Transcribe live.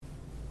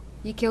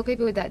You kill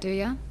people with that, do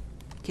ya?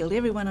 Killed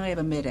everyone I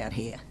ever met out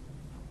here.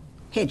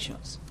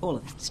 Headshots, all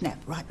of them,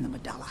 snapped right in the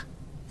medulla.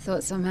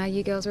 Thought somehow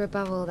you girls were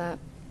above all that.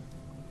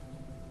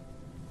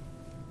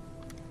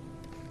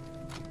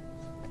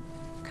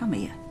 Come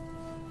here.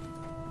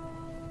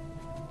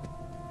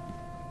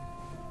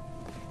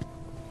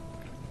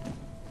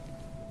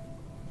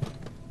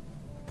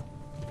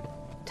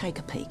 Take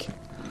a peek.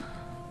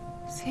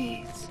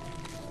 Seeds.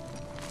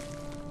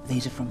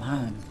 These are from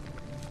home.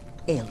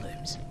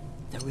 Heirlooms.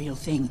 The real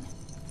thing.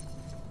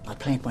 I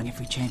plant one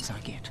every chance I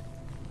get.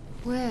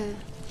 Where?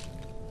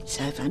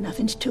 So far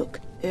nothing's took.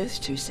 Earth's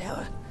too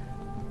sour.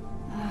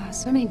 Ah,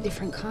 so many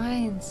different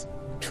kinds.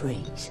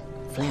 Trees,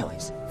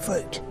 flowers,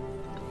 fruit.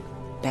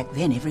 Back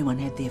then everyone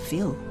had their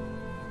fill.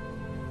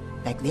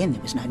 Back then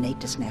there was no need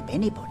to snap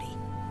anybody.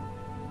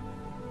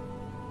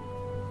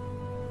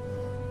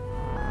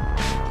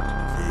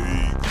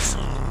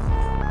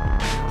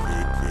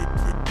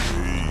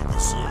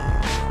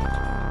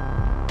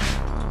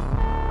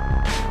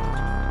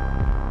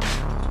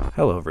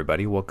 Hello,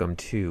 everybody. Welcome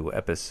to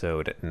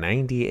episode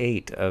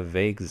 98 of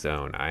Vague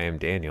Zone. I am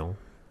Daniel.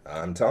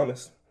 I'm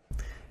Thomas.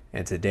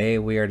 And today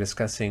we are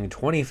discussing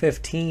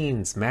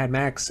 2015's Mad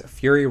Max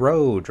Fury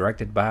Road,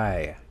 directed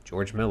by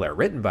George Miller,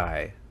 written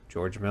by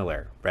George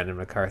Miller, Brendan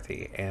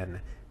McCarthy, and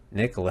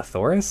Nick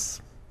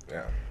Lathoris.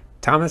 Yeah.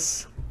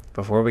 Thomas,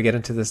 before we get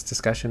into this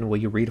discussion, will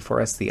you read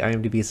for us the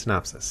IMDb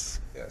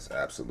synopsis? Yes,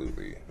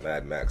 absolutely.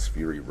 Mad Max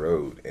Fury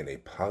Road.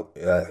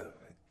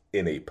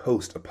 In a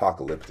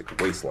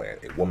post-apocalyptic wasteland,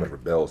 a woman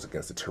rebels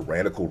against a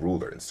tyrannical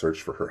ruler in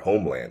search for her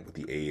homeland with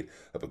the aid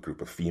of a group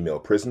of female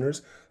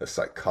prisoners, a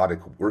psychotic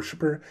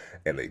worshiper,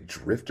 and a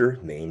drifter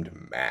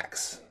named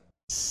Max.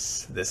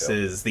 This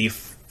is the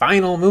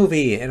final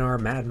movie in our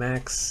Mad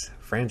Max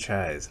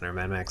franchise, in our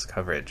Mad Max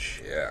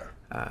coverage. Yeah.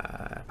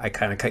 I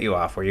kind of cut you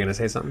off. Were you going to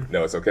say something?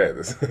 No, it's okay.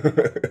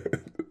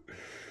 It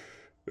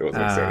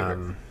wasn't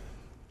exciting.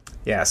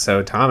 Yeah,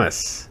 so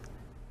Thomas,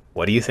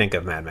 what do you think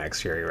of Mad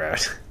Max Fury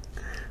Road?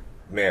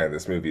 Man,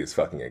 this movie is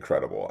fucking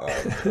incredible.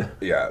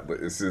 Yeah, but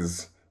this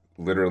is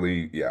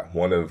literally,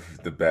 one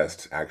of the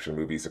best action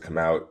movies to come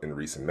out in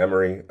recent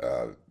memory.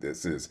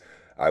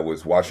 I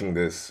was watching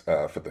this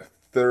for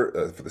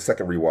the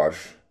second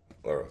rewatch,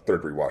 or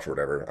third rewatch or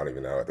whatever. I don't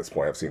even know at this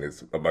point. I've seen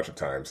it a bunch of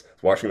times. I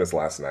was watching this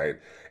last night,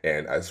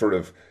 and I sort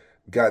of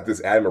got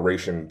this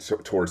admiration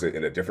towards it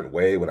in a different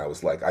way when I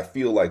was like, I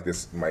feel like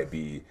this might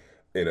be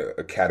in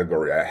a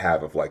category I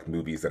have of like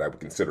movies that I would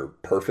consider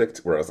perfect,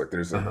 where I was like,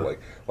 there's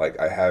like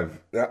I have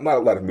not a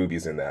lot of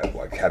movies in that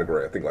like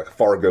category. I think like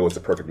Fargo is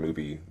a perfect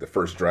movie. The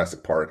first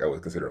Jurassic Park I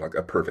would consider like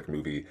a perfect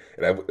movie,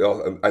 and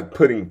I'm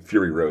putting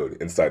Fury Road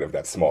inside of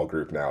that small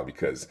group now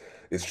because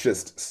it's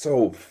just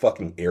so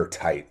fucking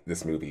airtight.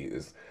 This movie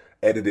is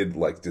edited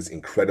like just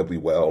incredibly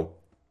well.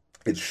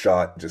 It's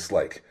shot just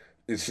like,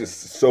 it's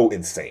just so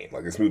insane.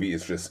 Like this movie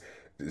is just,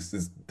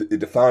 it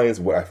defines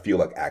what I feel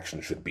like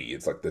action should be.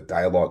 It's like the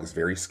dialogue is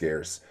very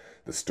scarce.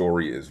 The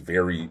story is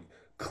very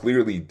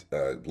clearly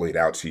laid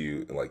out to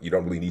you. Like you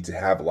don't really need to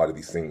have a lot of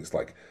these things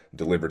like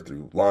delivered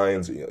through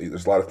lines. You know,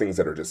 there's a lot of things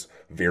that are just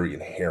very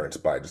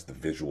inherent by just the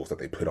visuals that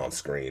they put on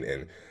screen.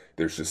 And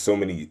there's just so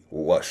many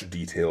lush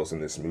details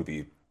in this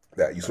movie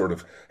that you sort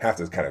of have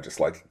to kind of just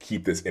like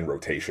keep this in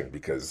rotation,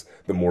 because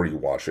the more you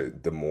watch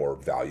it, the more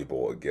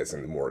valuable it gets,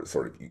 and the more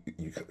sort of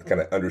you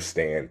kind of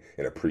understand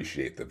and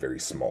appreciate the very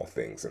small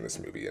things in this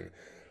movie. And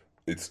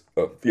it's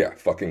a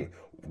fucking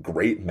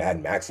great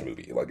Mad Max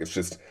movie. Like it's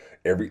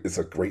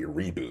a great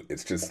reboot.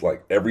 It's just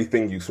like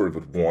everything you sort of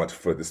would want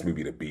for this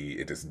movie to be.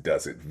 It just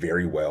does it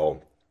very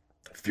well.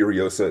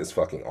 Furiosa is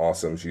fucking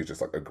awesome. She's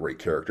just like a great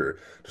character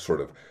to sort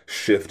of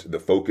shift the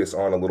focus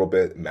on a little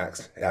bit.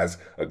 Max has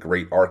a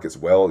great arc as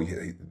well.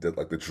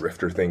 Like the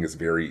drifter thing is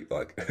very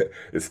like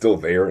it's still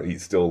there.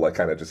 He's still like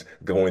kind of just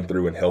going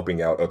through and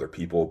helping out other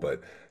people,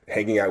 but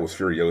hanging out with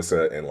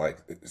Furiosa and like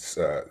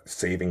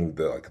saving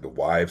the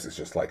wives is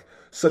just like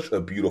such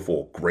a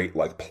beautiful, great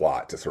like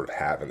plot to sort of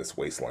have in this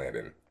wasteland.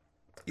 And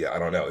yeah, I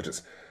don't know. It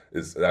just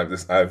is.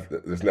 There's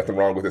nothing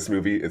wrong with this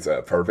movie. It's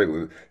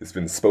perfect. It's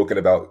been spoken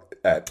about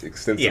at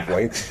extensive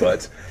length,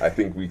 but I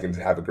think we can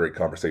have a great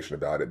conversation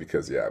about it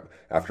because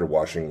after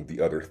watching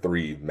the other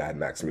three Mad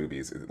Max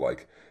movies,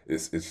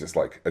 it's just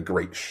like a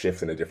great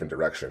shift in a different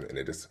direction, and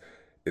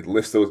it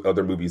lifts those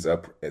other movies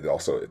up, and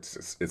also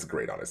it's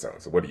great on its own.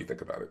 So what do you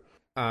think about it?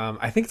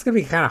 I think it's gonna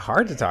be kind of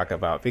hard to talk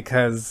about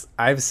because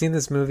I've seen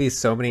this movie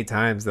so many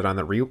times that on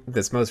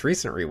this most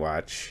recent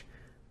rewatch,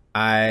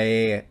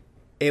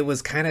 it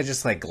was kind of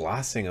just like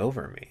glossing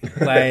over me.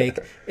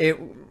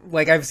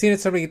 Like I've seen it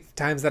so many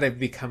times that I've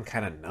become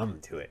kind of numb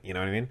to it. You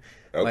know what I mean?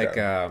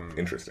 Okay.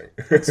 Interesting.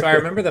 So I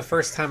remember the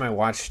first time I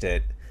watched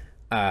it,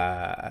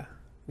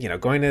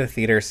 going to the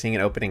theater, seeing it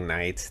opening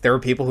night. There were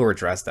people who were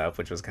dressed up,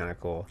 which was kind of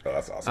cool. Oh,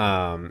 that's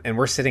awesome. And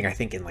we're sitting, I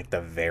think, in like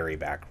the very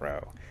back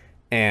row.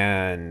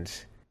 And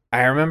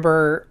I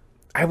remember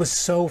I was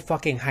so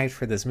fucking hyped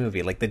for this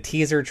movie. Like the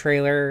teaser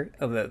trailer,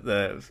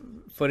 the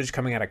footage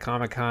coming out of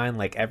Comic-Con,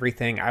 like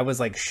everything. I was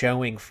like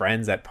showing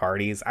friends at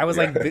parties. I was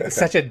like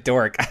such a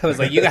dork. I was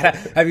like,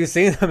 have you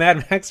seen the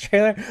Mad Max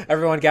trailer?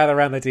 Everyone gather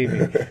around the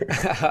TV.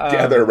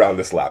 Gather around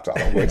this laptop.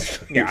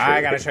 Yeah,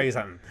 I gotta show you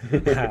something.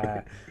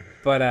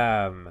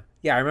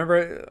 Yeah, I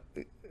remember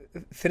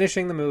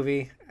finishing the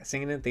movie,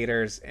 seeing it in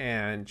theaters,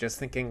 and just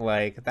thinking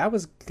like that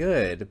was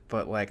good,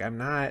 but like I'm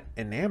not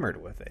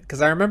enamored with it,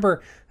 because I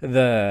remember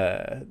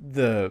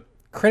the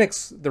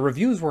critics, the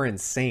reviews were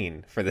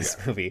insane for this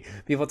movie.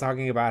 People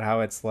talking about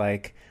how it's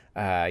like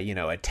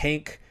a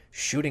tank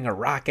shooting a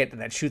rocket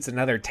that shoots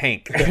another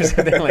tank or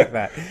something like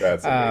that.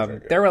 That's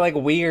amazing. There were like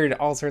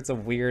all sorts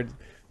of weird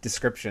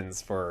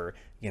descriptions for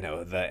the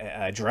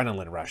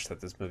adrenaline rush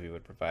that this movie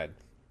would provide.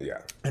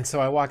 Yeah. And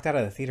so I walked out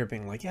of the theater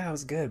being like, yeah, it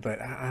was good,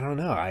 but I don't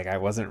know. I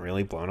wasn't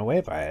really blown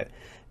away by it.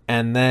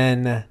 And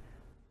then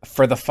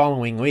for the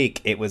following week,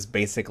 it was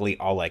basically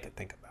all I could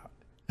think about.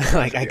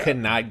 Like, I could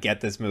not get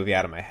this movie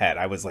out of my head.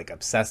 I was like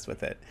obsessed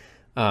with it.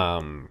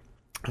 I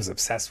was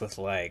obsessed with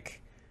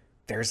like,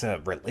 there's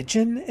a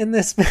religion in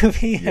this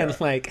movie, and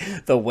like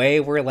the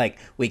way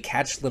we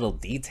catch little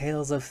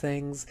details of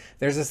things.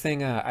 There's this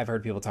thing I've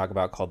heard people talk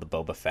about called the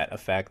Boba Fett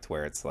effect,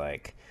 where it's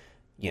like,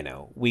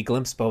 we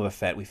glimpse Boba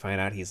Fett, we find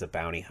out he's a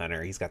bounty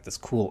hunter, he's got this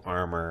cool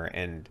armor,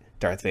 and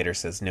Darth Vader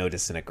says no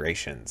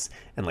disintegrations,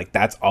 and like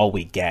that's all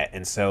we get.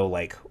 And so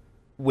like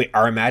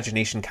our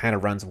imagination kind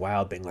of runs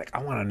wild, being like,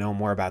 I want to know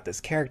more about this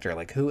character.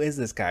 Like, who is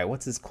this guy?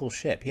 What's his cool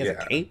shit? He has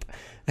a cape.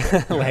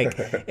 Like,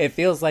 it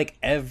feels like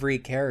every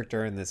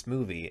character in this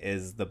movie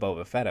is the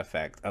Boba Fett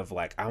effect of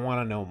like, I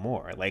want to know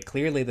more. Like,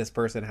 clearly this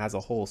person has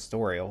a whole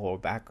story, a whole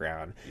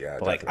background. Yeah,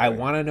 but like, I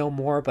want to know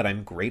more, but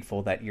I'm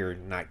grateful that you're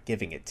not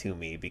giving it to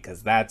me,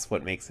 because that's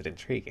what makes it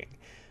intriguing.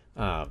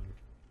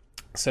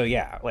 So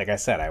yeah, like I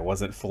said, I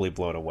wasn't fully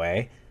blown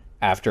away.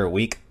 After a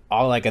week,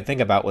 all I could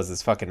think about was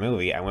this fucking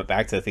movie. I went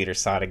back to the theater,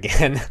 saw it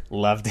again,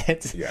 loved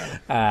it.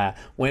 Yeah.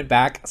 Went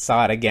back,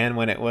 saw it again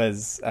when it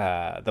was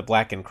the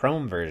black and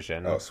chrome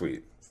version. Oh,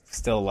 sweet.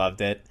 Still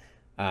loved it.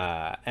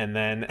 And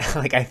then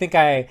like I think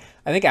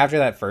after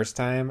that first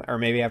time, or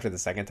maybe after the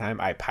second time,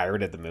 I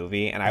pirated the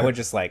movie, and I would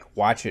just like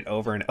watch it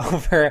over and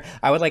over.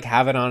 I would like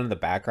have it on in the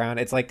background.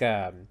 It's like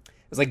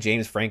it's like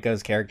James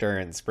Franco's character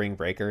in Spring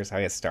Breakers, how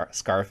he has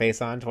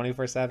Scarface on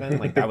 24/7.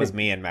 Like that was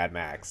me in Mad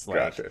Max. Like,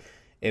 gotcha.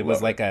 It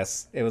was like a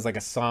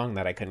song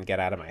that I couldn't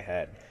get out of my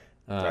head.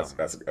 I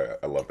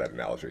love that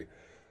analogy.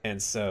 And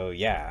so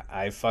yeah,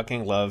 I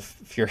fucking love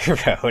Fury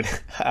Road,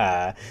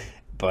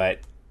 but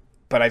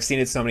I've seen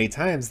it so many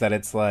times that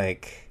it's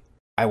like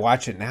I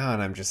watch it now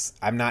and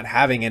I'm not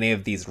having any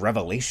of these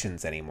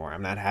revelations anymore.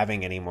 I'm not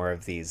having any more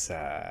of these.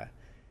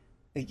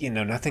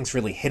 Nothing's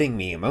really hitting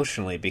me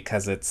emotionally,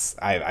 because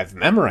I've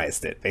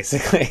memorized it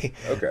basically.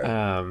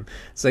 Okay.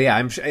 So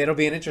yeah, it'll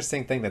be an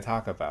interesting thing to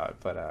talk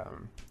about, but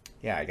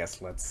yeah, I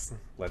guess let's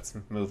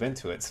move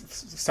into it.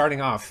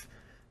 Starting off,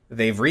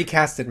 they've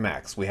recasted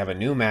Max. We have a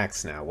new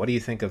Max now. What do you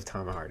think of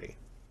Tom Hardy?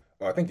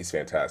 Oh, I think he's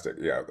fantastic.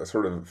 Yeah, the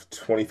sort of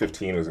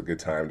 2015 was a good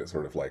time to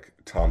sort of like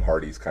Tom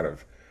Hardy's kind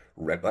of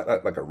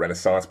not like a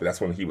renaissance, but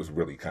that's when he was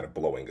really kind of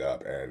blowing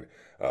up. And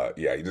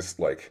he just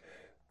like,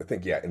 I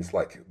think, it's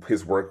like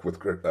his work with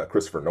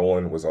Christopher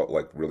Nolan was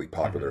like really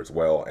popular as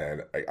well.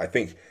 And I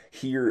think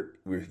here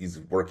he's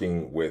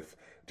working with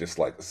just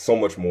like so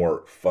much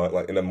more fun,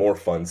 like in a more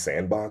fun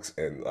sandbox,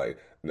 and like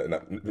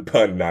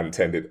pun not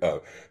intended.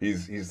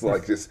 He's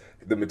like just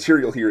the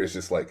material here is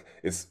just like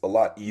it's a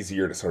lot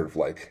easier to sort of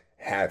like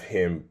have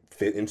him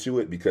fit into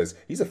it, because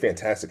he's a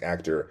fantastic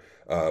actor.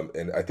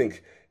 And I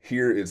think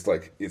here it's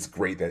like it's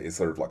great that it's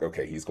sort of like,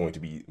 okay, he's going to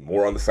be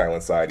more on the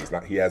silent side.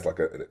 He has like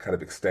a kind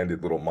of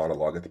extended little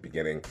monologue at the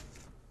beginning.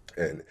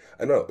 And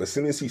I know as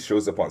soon as he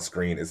shows up on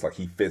screen, it's like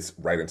he fits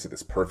right into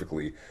this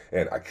perfectly.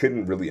 And I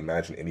couldn't really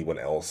imagine anyone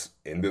else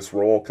in this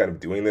role kind of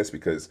doing this,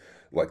 because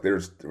like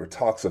there were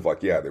talks of like,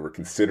 they were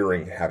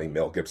considering having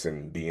Mel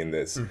Gibson be in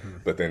this,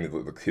 but then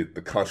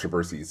the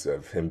controversies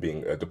of him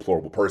being a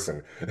deplorable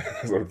person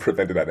sort of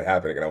prevented that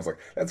happening. And I was like,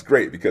 that's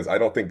great, because I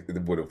don't think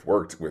it would have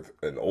worked with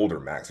an older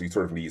Max. You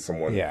sort of need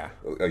someone,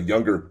 a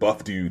younger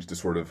buff dude to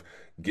sort of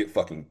get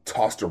fucking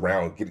tossed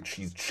around,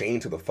 she's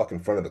chained to the fucking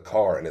front of the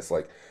car, and it's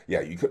like,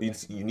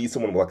 you need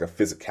someone with like a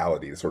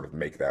physicality to sort of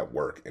make that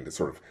work and to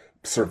sort of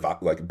survive,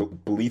 like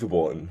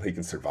believable, and he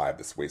can survive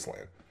this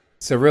wasteland.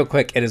 So real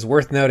quick, it is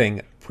worth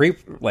noting,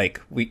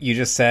 you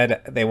just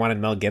said they wanted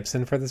Mel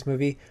Gibson for this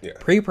movie. Yeah.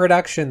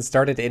 Pre-production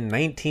started in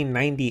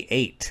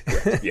 1998.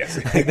 Yes.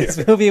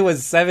 This movie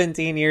was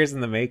 17 years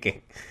in the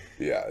making.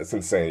 Yeah, it's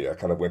insane. Yeah, I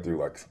kind of went through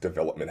like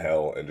development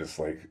hell and just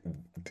like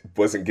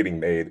wasn't getting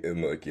made,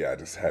 and like I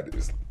just had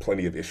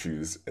plenty of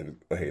issues, and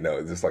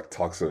just like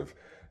talks of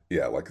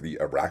like the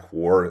Iraq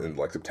War and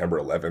like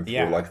September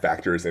 11th were like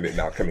factors in it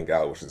not coming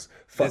out, which is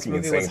fucking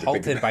insane. This movie was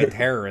halted by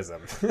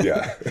terrorism.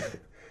 Yeah.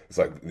 It's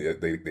like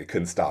they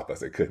couldn't stop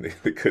us. They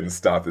couldn't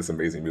stop this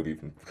amazing movie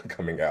from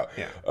coming out.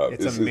 Yeah,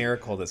 it's a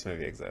miracle this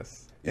movie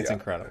exists. It's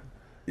incredible.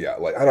 Yeah,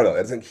 like I don't know.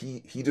 I think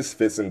he just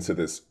fits into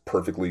this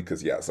perfectly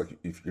because yeah, it's like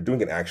if you're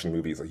doing an action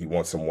movie, it's like you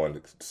want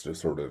someone to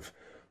sort of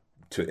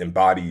to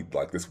embody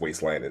like this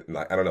wasteland. And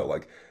I don't know,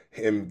 like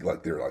him,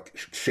 like they're like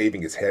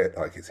shaving his head,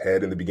 like his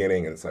head in the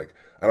beginning, and it's like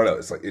I don't know.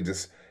 It's like it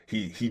just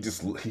he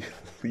just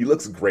he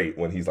looks great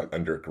when he's like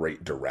under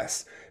great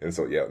duress. And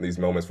so yeah, these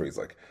moments where he's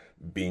like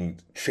being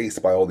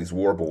chased by all these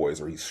war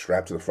boys, or he's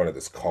strapped to the front of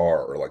this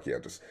car, or like yeah,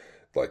 just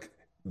like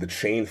the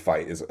chain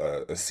fight is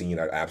a scene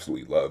I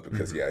absolutely love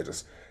because yeah, I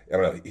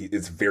don't know.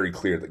 It's very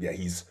clear that yeah,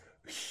 he's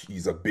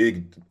a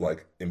big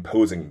like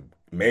imposing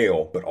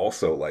male, but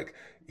also like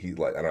he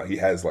like I don't know. He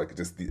has like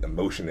just the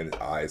emotion in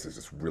his eyes is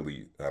just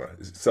really I don't know.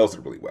 It sells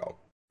it really well.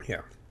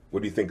 Yeah.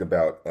 What do you think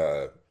about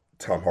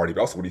Tom Hardy?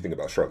 But also, what do you think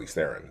about Charlize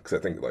Theron? Because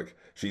I think like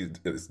she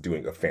is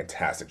doing a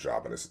fantastic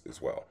job in this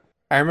as well.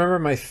 I remember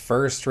my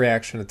first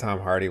reaction to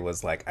Tom Hardy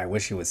was like, I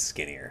wish he was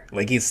skinnier.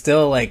 Like he's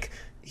still like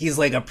he's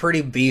like a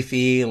pretty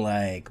beefy,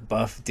 like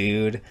buff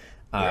dude.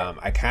 Yeah.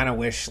 I kind of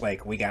wish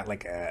like we got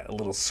like a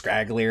little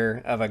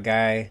scragglier of a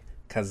guy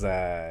because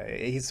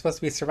he's supposed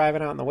to be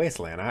surviving out in the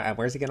wasteland.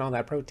 Where's he getting all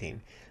that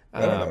protein?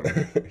 I don't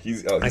know.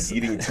 He's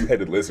eating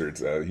two-headed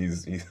lizards.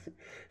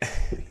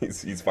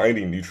 He's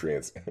finding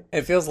nutrients.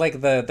 It feels like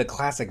the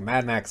classic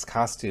Mad Max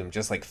costume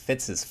just like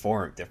fits his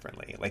form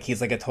differently. Like he's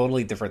like a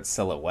totally different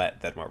silhouette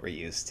than what we're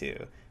used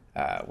to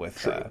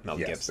with Mel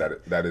Gibson.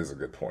 That is a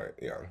good point.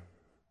 Yeah.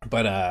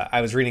 But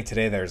I was reading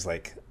today. There's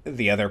like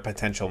the other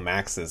potential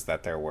Maxes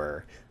that there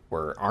were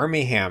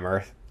Army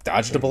Hammer,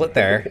 dodged a bullet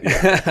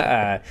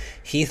there.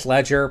 Heath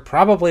Ledger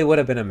probably would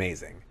have been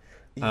amazing.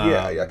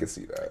 Yeah, I could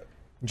see that.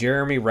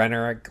 Jeremy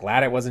Renner,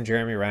 glad it wasn't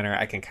Jeremy Renner.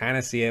 I can kind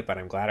of see it, but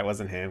I'm glad it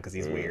wasn't him because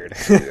he's weird.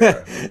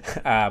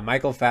 Yeah.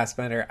 Michael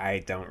Fassbender, I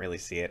don't really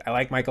see it. I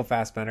like Michael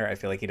Fassbender. I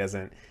feel like he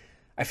doesn't.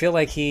 I feel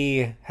like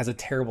he has a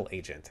terrible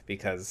agent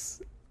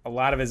because a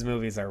lot of his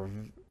movies are.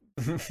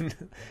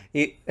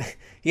 he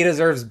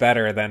deserves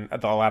better than a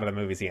lot of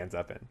the movies he ends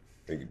up in.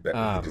 He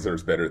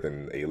deserves better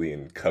than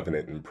Alien,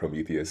 Covenant, and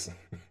Prometheus.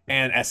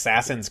 And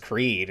Assassin's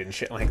Creed and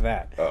shit like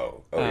that.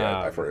 Oh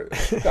yeah, I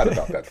forgot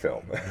about that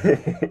film.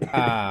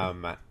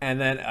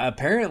 And then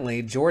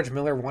apparently George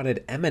Miller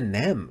wanted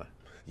Eminem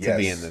to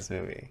be in this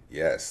movie.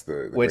 Yes,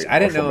 the which I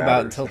didn't know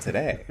about until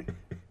today.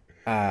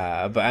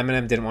 But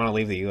Eminem didn't want to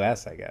leave the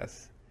U.S., I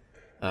guess.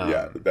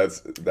 Yeah,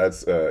 that's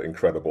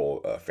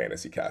incredible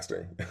fantasy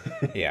casting.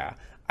 Yeah,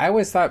 I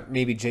always thought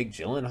maybe Jake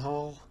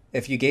Gyllenhaal.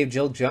 If you gave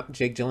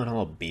Jake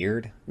Gyllenhaal a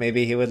beard,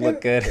 maybe he would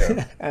look good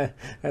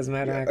as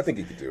Mad Max. I think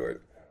he could do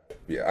it.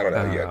 Yeah, I don't know.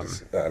 I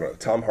don't know.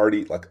 Tom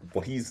Hardy, like,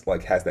 well, he's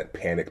like has that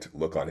panicked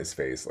look on his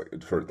face,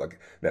 like for like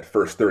that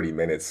first 30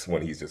 minutes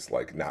when he's just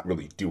like not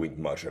really doing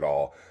much at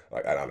all.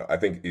 Like, I don't know. I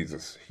think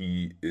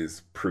he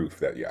is proof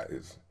that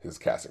his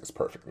casting is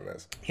perfect in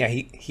this. Yeah,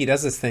 he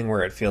does this thing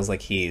where it feels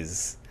like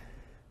he's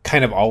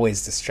kind of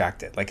always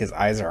distracted, like his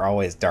eyes are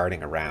always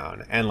darting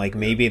around, and like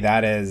maybe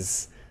that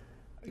is.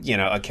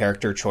 A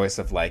character choice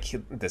of like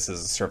this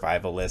is a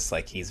survivalist,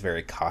 like he's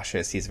very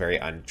cautious, he's very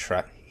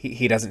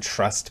he doesn't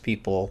trust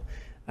people,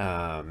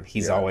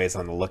 he's always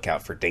on the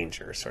lookout for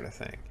danger, sort of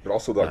thing. But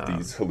also like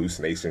these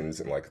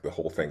hallucinations and like the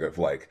whole thing of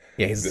like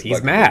he's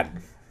like,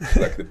 mad.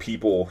 Like the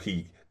people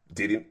he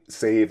didn't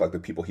save, like the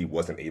people he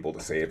wasn't able to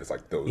save, it's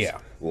like those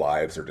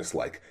lives are just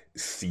like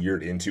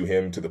seared into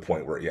him to the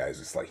point where it's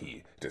just like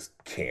he just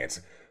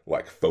can't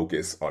like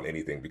focus on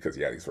anything because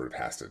he sort of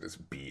has to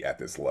just be at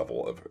this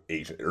level of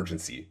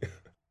urgency.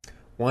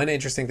 One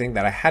interesting thing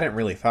that I hadn't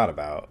really thought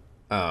about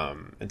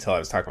until I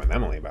was talking with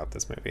Emily about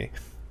this movie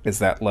is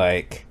that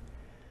like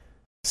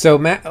so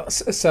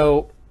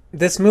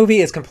this movie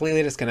is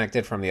completely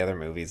disconnected from the other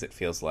movies. It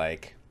feels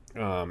like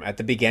at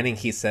the beginning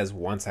he says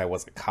once I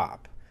was a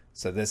cop,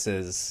 so this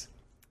is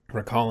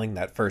recalling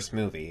that first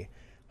movie.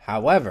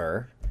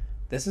 However,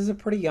 this is a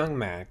pretty young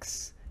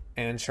Max.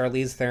 And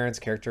Charlize Theron's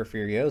character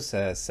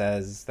Furiosa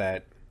says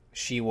that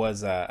she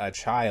was a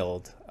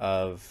child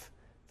of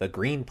the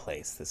Green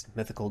Place, this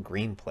mythical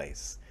Green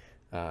Place.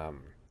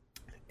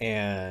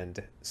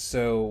 And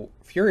so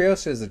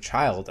Furiosa is a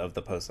child of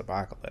the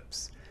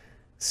post-apocalypse.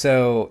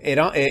 So it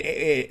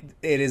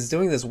is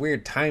doing this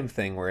weird time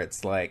thing where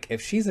it's like,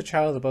 if she's a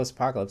child of the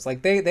post-apocalypse,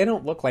 like they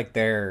don't look like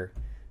there's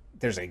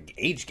an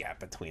age gap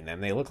between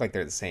them. They look like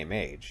they're the same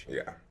age.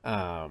 Yeah.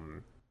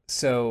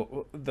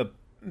 So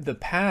the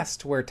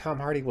past where Tom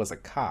Hardy was a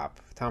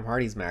cop, Tom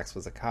Hardy's Max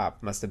was a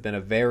cop, must have been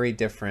a very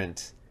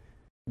different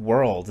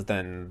world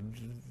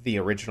than the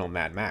original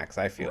Mad Max,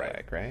 I feel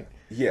like, right?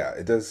 Yeah,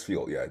 it does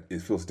feel,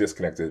 it feels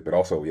disconnected, but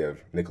also we have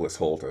Nicholas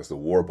Hoult as the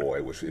war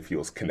boy, which it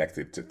feels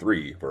connected to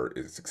 3, where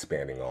it's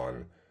expanding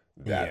on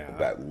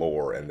that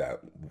lore and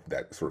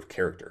that sort of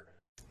character.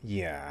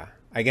 Yeah.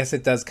 I guess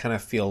it does kind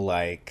of feel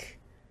like,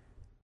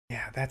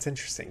 that's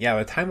interesting. Yeah,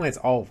 the timeline's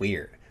all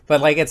weird. But,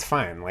 like, it's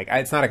fine. Like,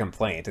 it's not a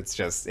complaint. It's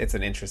just, it's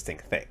an interesting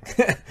thing.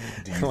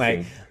 Do you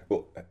think...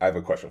 Well, I have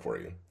a question for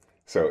you.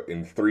 So,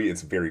 in 3,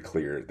 it's very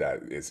clear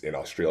that it's in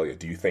Australia.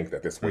 Do you think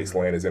that this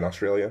wasteland is in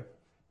Australia?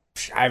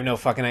 I have no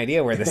fucking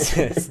idea where this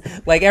is.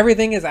 Like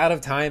everything is out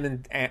of time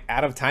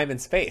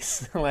and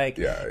space. Like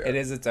it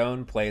is its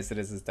own place. It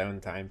is its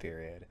own time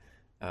period.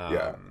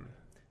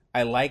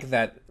 I like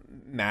that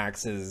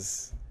Max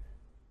is,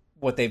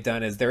 what they've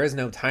done is there is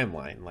no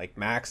timeline. Like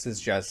Max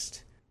is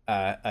just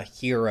a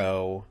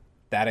hero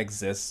that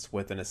exists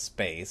within a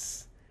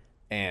space,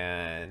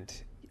 and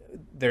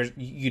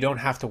you don't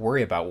have to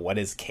worry about what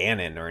is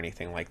canon or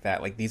anything like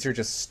that. Like these are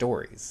just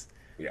stories.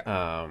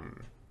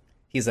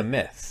 He's a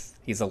myth.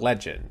 He's a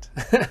legend.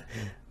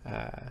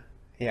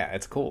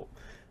 It's cool.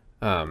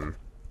 But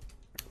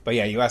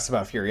yeah, you asked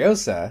about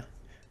Furiosa.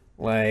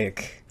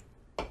 Like,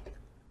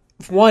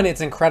 one,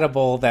 it's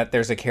incredible that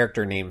there's a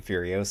character named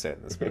Furiosa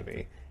in this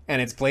movie.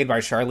 And it's played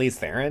by Charlize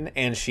Theron,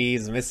 and she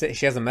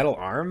has a metal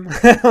arm.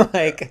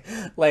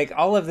 like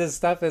all of this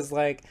stuff is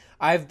like,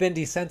 I've been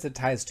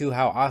desensitized to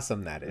how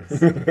awesome that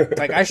is.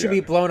 Like I should be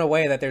blown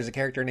away that there's a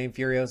character named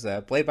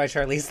Furiosa played by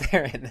Charlize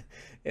Theron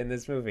in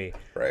this movie.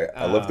 Right.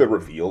 I love the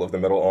reveal of the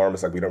metal arm.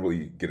 It's like we don't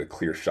really get a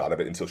clear shot of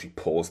it until she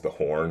pulls the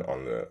horn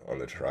on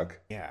the truck.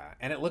 Yeah,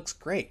 and it looks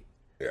great.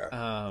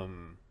 Yeah.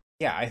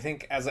 I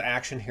think as an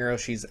action hero,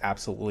 she's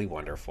absolutely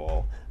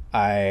wonderful.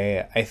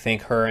 I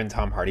think her and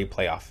Tom Hardy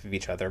play off of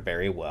each other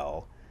very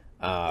well.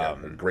 A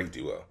great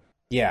duo.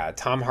 Yeah,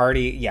 Tom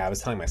Hardy. Yeah, I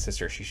was telling my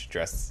sister she should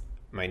dress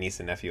my niece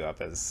and nephew up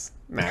as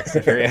Max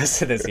and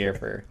Furiosa this year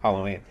for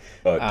Halloween.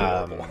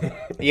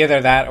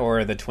 Either that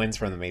or the twins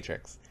from The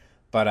Matrix.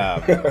 But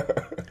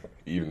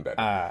even better.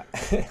 I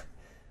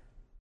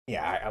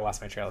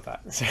lost my trail of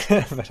thought.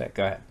 But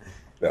go ahead.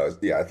 No,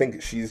 I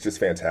think she's just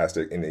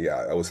fantastic. And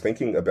I was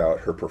thinking about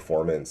her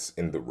performance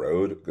in The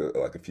Road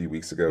like a few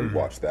weeks ago. We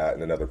watched that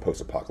and another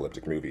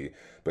post-apocalyptic movie,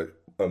 but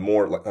a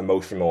more like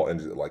emotional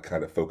and like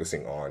kind of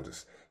focusing on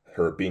just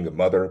her being a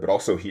mother, but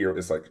also here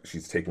is like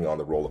she's taking on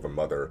the role of a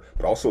mother,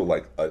 but also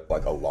like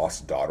a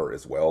lost daughter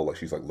as well. Like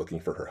she's like looking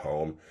for her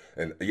home,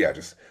 and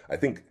I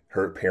think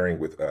her pairing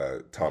with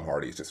Tom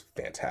Hardy is just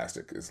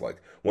fantastic. It's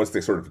like once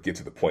they sort of get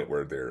to the point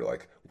where they're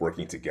like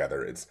working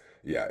together, it's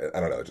I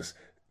don't know, just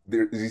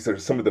these are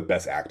some of the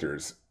best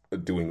actors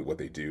doing what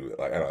they do.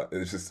 Like I don't know,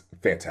 it's just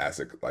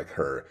fantastic. Like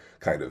her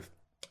kind of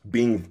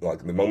being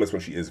like the moments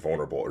when she is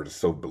vulnerable are just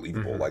so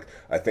believable. Like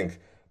I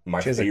think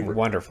she does a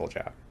wonderful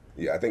job.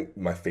 Yeah, I think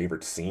my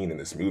favorite scene in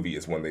this movie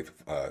is when they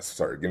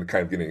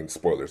kind of getting into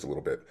spoilers a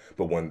little bit,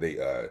 but when they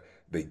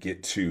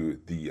get to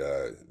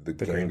the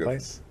gang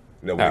place?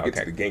 No, when they get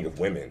to the gang of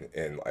women,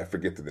 and I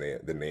forget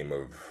the name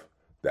of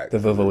that. The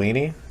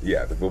Vuvolini?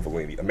 Yeah, the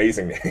Vuvolini.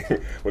 Amazing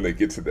name. When they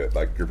get to the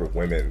like group of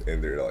women,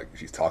 and they're like,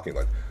 she's talking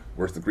like,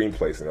 "Where's the green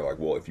place?" And they're like,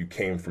 "Well, if you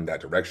came from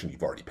that direction,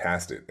 you've already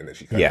passed it." And then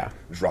she kind of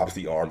drops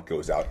the arm,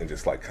 goes out, and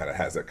just like kind of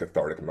has that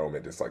cathartic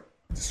moment, just like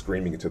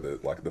screaming into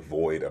the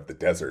void of the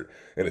desert.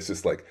 And it's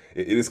just like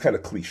it is kind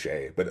of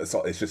cliche, but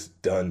it's just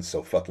done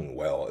so fucking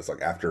well. It's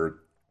like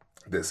after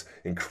this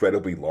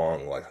incredibly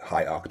long like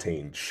high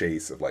octane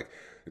chase of like,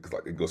 because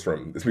like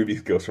this movie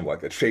goes from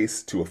like a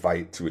chase to a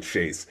fight to a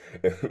chase,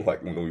 and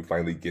like when we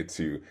finally get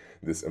to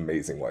this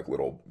amazing like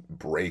little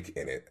break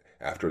in it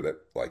after that,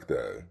 like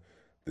the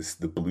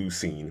blue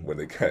scene when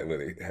they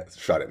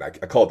shot it. And I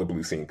call it the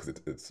blue scene because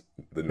it's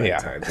the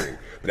nighttime thing.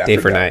 But day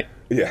for night.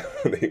 Yeah,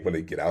 when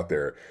they get out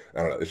there,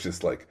 I don't know. It's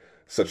just like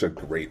such a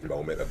great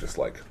moment of just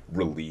like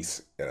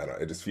release, and I don't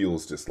know. It just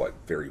feels just like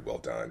very well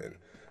done. And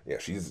yeah,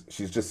 she's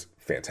just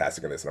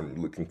fantastic in this, and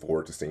I'm looking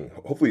forward to seeing.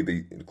 Hopefully,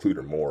 they include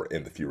her more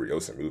in the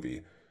Furiosa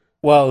movie.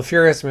 Well, the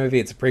Furiosa movie,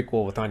 it's a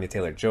prequel with Anya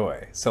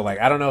Taylor-Joy, so like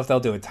I don't know if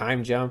they'll do a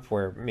time jump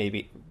where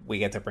maybe we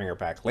get to bring her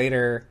back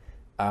later.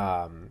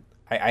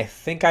 I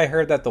think I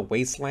heard that The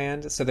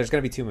Wasteland, so there's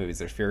going to be two movies.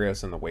 There's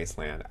Furiosa and The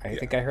Wasteland. I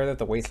think I heard that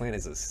The Wasteland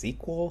is a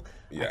sequel.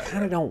 I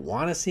kind of don't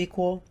want a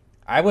sequel.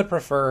 I would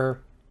prefer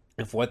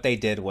if what they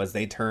did was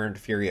they turned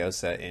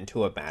Furiosa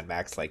into a Mad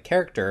Max-like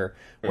character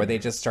where they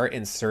just start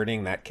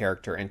inserting that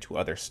character into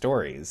other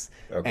stories.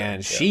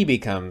 And she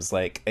becomes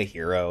like a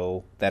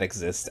hero that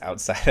exists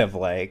outside of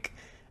like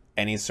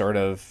any sort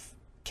of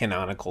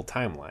canonical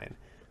timeline.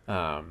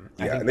 I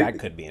think that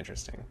could be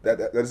interesting.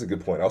 That is a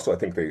good point. Also, I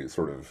think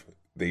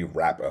they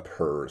wrap up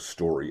her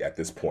story at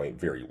this point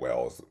very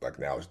well. Like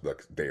now,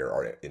 like they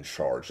are in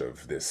charge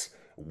of this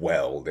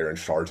they're in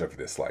charge of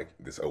this like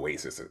this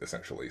oasis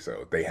essentially.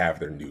 So they have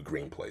their new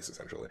green place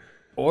essentially.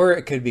 Or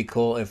it could be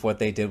cool if what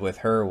they did with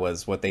her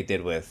was what they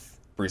did with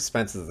Bruce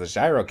Spence as the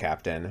Gyro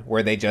Captain,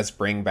 where they just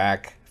bring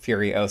back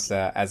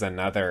Furiosa as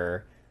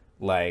another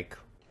like.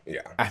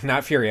 Yeah, I'm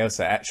not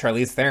Furiosa.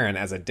 Charlize Theron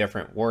as a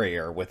different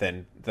warrior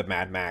within the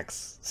Mad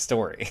Max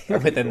story,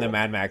 within the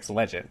Mad Max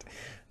legend.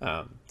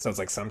 So it's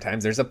like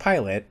sometimes there's a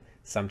pilot,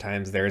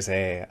 sometimes there's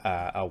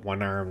a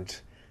one-armed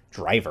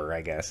driver,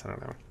 I guess. I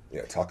don't know.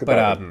 Yeah, talk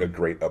about a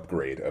great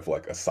upgrade of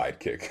like a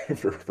sidekick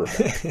for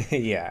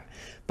Yeah,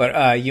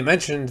 but you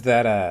mentioned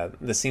that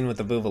the scene with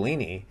the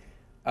Vuvolini,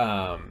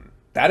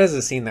 that is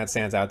a scene that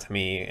stands out to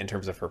me in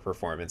terms of her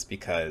performance,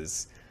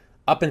 because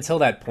up until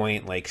that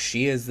point, like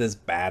she is this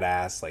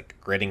badass, like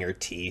gritting her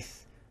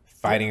teeth,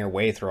 fighting her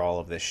way through all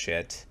of this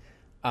shit.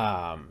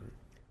 But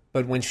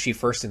when she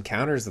first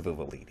encounters the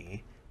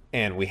Vuvolini,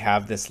 and we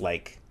have this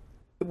like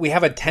we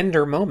have a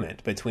tender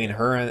moment between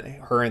her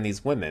and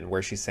these women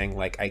where she's saying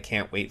like I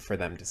can't wait for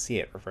them to see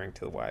it, referring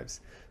to the wives.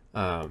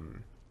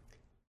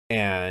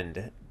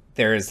 And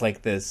there's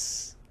like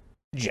this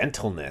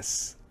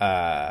gentleness,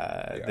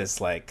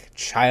 this like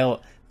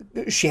child,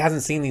 she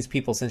hasn't seen these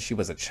people since she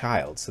was a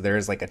child, so there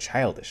is like a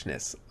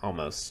childishness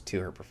almost to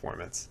her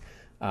performance,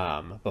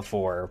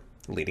 before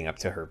leading up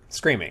to her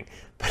screaming.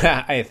 But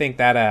I think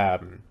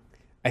that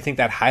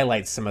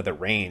highlights some of the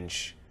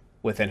range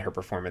within her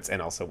performance and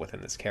also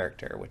within this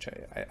character, which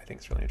I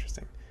think is really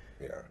interesting.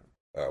 Yeah.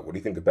 What do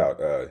you think about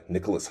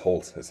Nicholas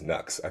Hoult as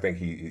Nux? I think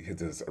he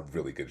does a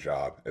really good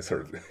job at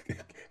sort of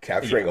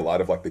capturing a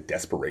lot of like the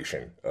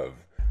desperation of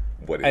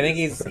what it is. I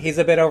think he's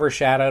a bit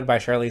overshadowed by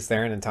Charlize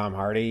Theron and Tom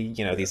Hardy.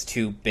 You know, these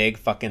two big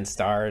fucking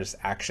stars,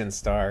 action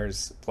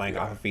stars, playing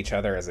off of each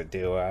other as a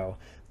duo.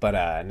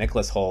 But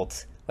Nicholas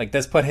Hoult, like,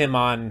 this put him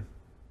on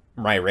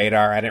my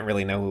radar. I didn't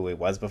really know who he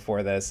was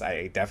before this.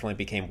 I definitely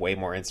became way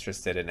more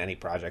interested in any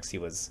projects he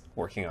was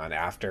working on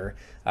after.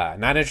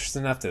 Not interested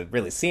enough to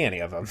really see any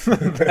of them,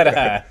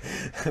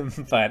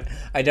 but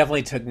I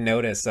definitely took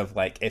notice of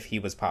like if he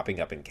was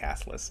popping up in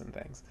cast lists and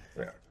things.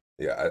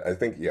 I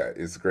think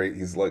it's great.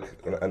 He's like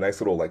a nice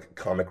little like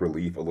comic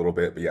relief a little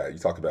bit. But yeah, you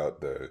talk about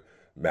the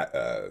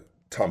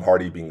Tom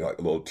Hardy being like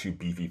a little too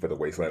beefy for the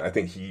wasteland. I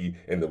think he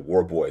and the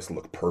War Boys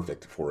look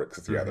perfect for it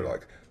because they're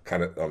like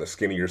kind of on the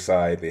skinnier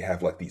side. They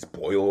have like these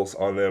boils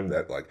on them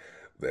that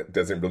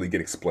doesn't really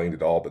get explained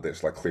at all, but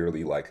there's like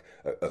clearly like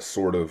a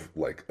sort of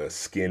like a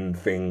skin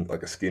thing,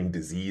 like a skin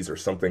disease or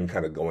something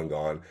kind of going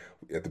on.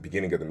 At the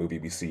beginning of the movie,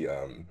 we see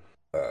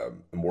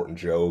Morton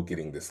Joe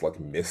getting this like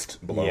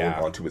mist blown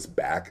onto his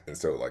back, and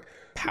so like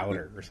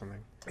powder or something.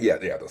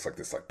 There's like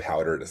this like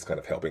powder that's kind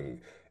of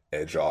helping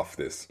edge off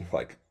this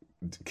like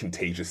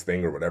contagious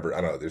thing or whatever.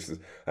 I don't know. There's this,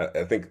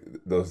 I think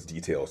those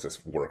details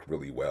just work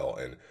really well,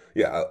 and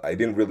I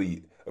didn't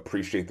really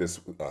appreciate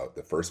this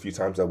the first few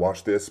times I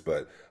watched this,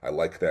 but I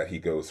like that he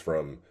goes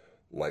from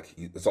like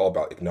it's all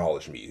about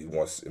acknowledge me. He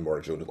wants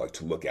Morton Joe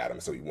to look at him.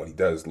 So when he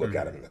does look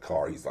at him in the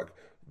car, he's like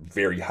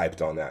very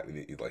hyped on that, and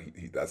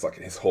he that's like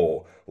his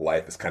whole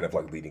life is kind of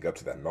like leading up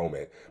to that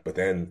moment. But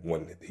then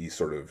when he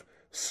sort of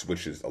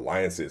switches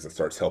alliances and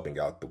starts helping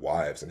out the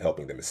wives and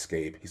helping them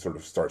escape, he sort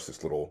of starts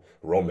this little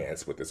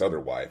romance with this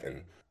other wife,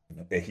 and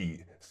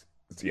he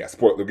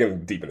we're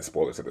getting deep into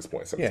spoilers at this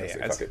point, so I'm just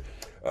gonna say fuck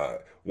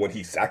it. When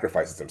he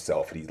sacrifices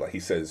himself, he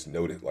says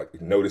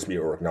notice me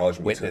or acknowledge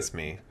me, witness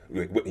me.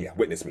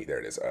 Witness me. There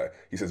it is.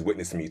 He says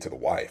witness me to the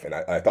wife, and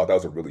I thought that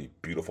was a really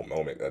beautiful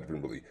moment. I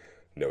didn't really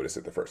notice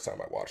it the first time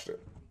I watched it.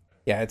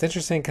 Yeah, it's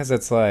interesting because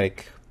it's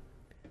like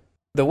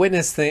the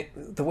witness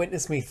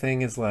me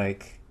thing is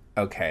like,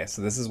 okay,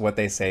 so this is what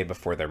they say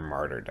before their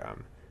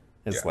martyrdom.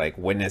 It's like,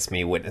 witness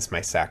me, witness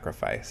my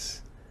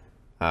sacrifice.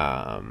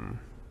 And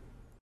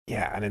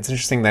it's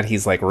interesting that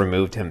he's like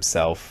removed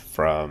himself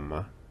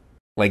from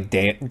like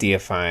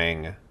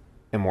deifying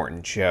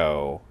Immortan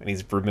Joe, and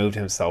he's removed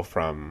himself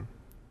from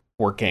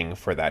working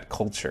for that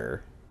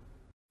culture,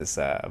 this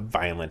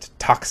violent,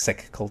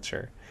 toxic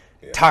culture.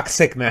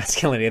 Toxic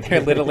masculinity.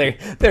 They're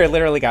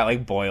literally got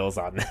like boils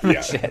on them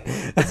and shit.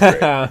 That's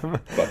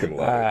great. Fucking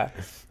love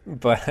it.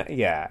 But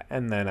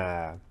and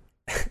then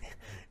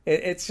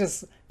it's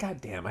just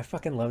goddamn. I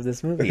fucking love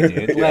this movie,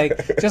 dude.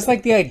 Like just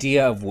like the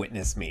idea of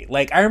witness me.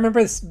 Like I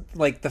remember this.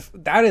 Like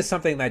that is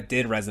something that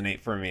did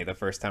resonate for me the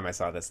first time I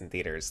saw this in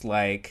theaters.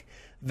 Like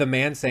the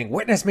man saying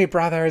 "Witness me,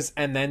 brothers,"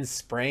 and then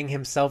spraying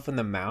himself in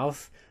the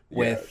mouth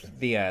with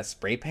the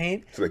spray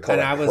paint, so and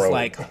I was chrome.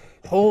 Like,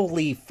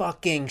 holy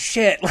fucking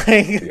shit,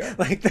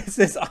 like this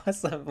is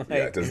awesome. Like,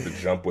 it does the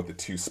jump with the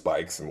two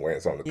spikes and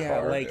lands on the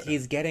car. Like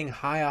he's getting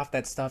high off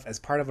that stuff as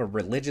part of a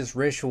religious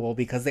ritual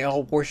because they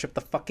all worship the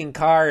fucking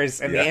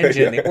cars and the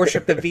engine. They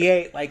worship the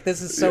V8. Like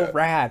this is so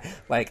rad.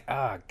 Like,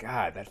 oh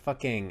god, that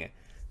fucking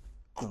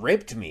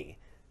gripped me.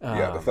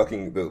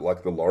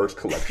 The large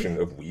collection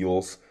of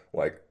wheels,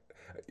 like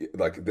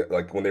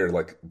when they're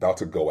like about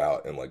to go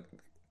out and like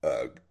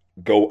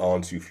go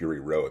onto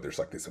Fury Road, there's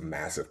like this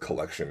massive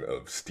collection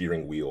of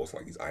steering wheels,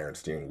 like these iron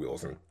steering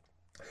wheels, and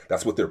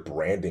that's what they're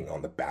branding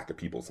on the back of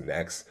people's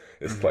necks.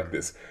 It's like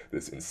this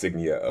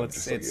insignia of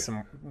it's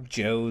some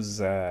Joe's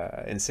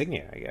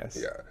insignia, I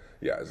guess.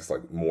 It's just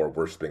like more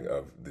worshiping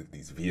of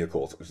these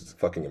vehicles, which is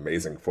fucking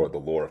amazing for the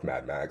lore of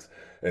Mad Max.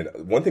 And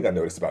one thing I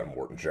noticed about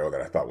Immortan Joe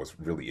that I thought was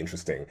really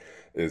interesting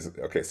is,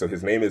 so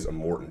his name is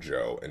Immortan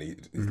Joe, and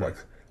he's like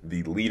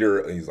the leader,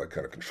 and he's like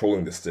kind of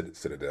controlling the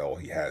citadel.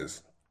 He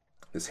has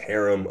this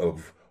harem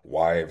of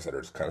wives that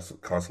are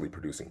constantly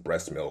producing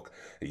breast milk.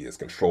 He has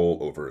control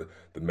over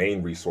the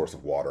main resource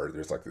of water.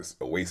 There's like this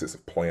oasis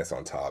of plants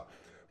on top,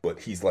 but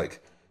he's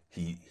like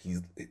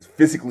he's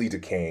physically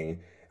decaying.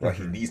 Like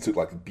he needs to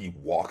like be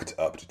walked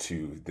up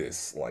to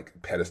this like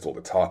pedestal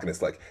to talk, and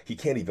it's like he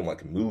can't even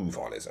like move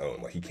on his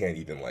own. Like he can't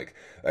even like.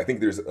 I think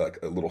there's like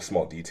a little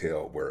small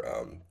detail where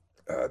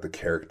the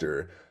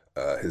character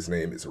His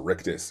name is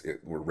Rictus.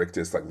 Where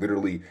Rictus, like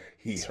literally,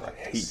 he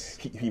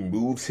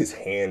moves his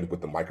hand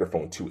with the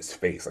microphone to his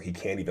face. Like he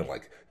can't even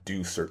like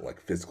do certain like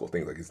physical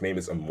things. Like his name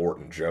is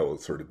Immortan Joe,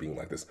 sort of being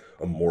like this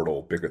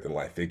immortal, bigger than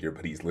life figure.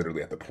 But he's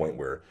literally at the point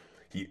where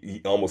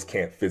he almost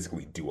can't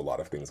physically do a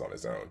lot of things on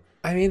his own.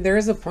 I mean, there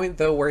is a point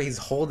though where he's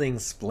holding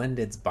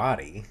Splendid's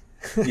body.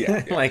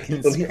 Yeah, yeah. Like he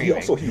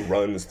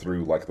runs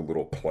through like the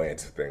little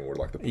plant thing where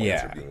like the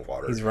plants are being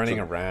watered. He's running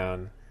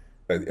around.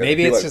 I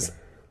Maybe it's like, just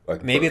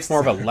like maybe bursts. it's more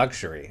of a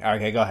luxury.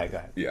 Okay, go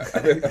ahead. Yeah,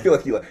 I feel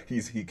like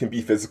he can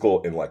be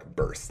physical in like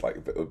bursts.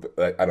 Like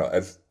I don't know,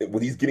 as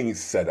when he's getting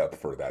set up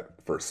for that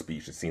first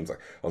speech, it seems like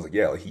I was like,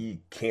 yeah, like, he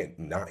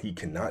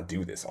cannot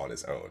do this on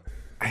his own.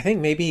 I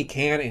think maybe he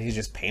can, and he's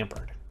just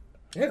pampered.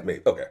 Yeah,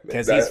 maybe okay.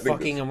 Because he's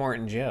fucking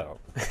Immortan Joe.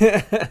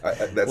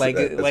 That's like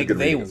a good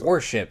they well.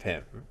 worship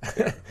him.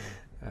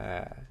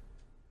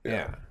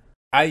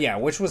 Yeah.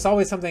 Which was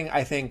always something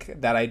I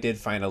think that I did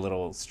find a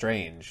little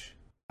strange.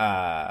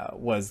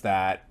 Was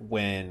that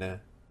when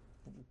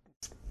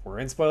we're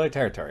in spoiler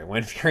territory,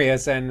 when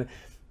Furious and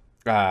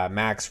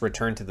Max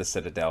return to the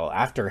Citadel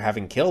after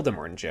having killed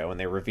Immortan Joe and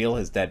they reveal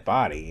his dead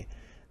body,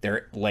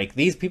 they're like,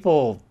 these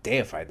people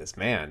deified this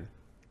man.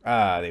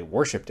 They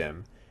worshipped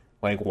him.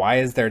 Like, why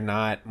is there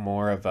not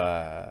more of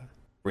a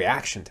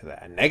reaction to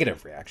that, a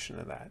negative reaction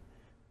to that?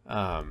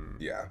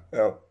 Yeah.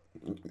 Well,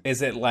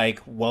 is it like,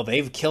 well,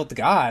 they've killed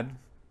God,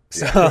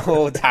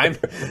 so time,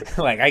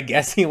 like, I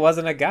guess he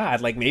wasn't a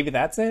god. Like, maybe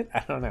that's it. I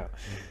don't know.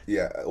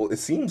 Yeah. Well, it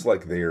seems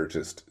like they're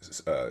just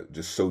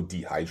so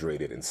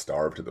dehydrated and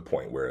starved to the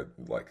point where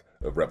like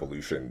a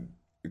revolution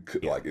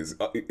could, like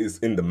is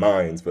in the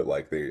minds, but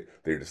like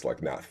they're just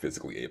like not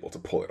physically able to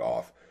pull it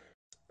off.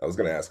 I was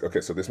gonna ask,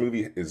 okay, so this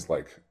movie is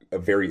like a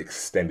very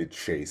extended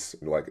chase,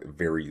 like a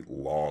very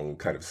long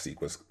kind of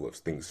sequence of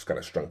things kind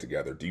of strung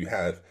together. Do you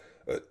have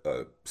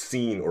a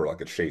scene or like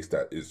a chase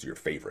that is your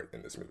favorite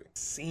in this movie?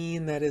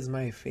 Scene that is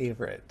my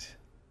favorite.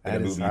 In a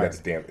movie that's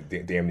damn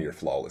near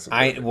flawless.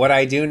 What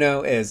I do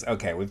know is,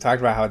 okay, we've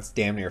talked about how it's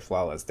damn near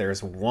flawless.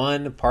 There's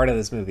one part of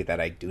this movie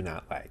that I do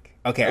not like.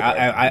 Okay.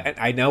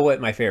 I know what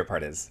my favorite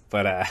part is,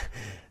 but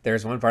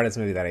there's one part of this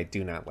movie that I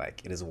do not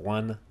like. It is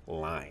one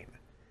line.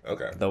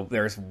 Okay. Though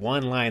there's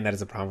one line that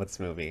is a problem with this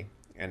movie,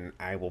 and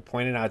I will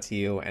point it out to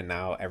you, and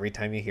now every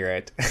time you hear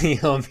it,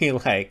 you'll be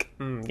like,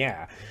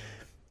 yeah.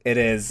 It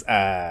is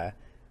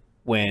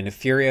when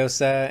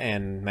Furiosa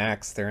and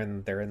Max, they're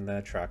in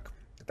the truck.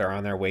 They're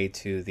on their way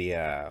to the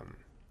I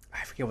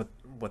forget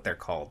what they're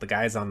called. The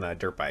guys on the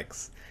dirt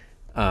bikes.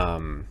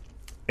 And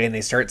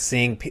they start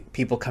seeing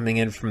people coming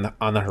in from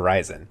on the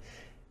horizon.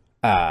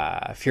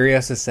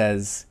 Furiosa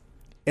says,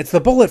 "It's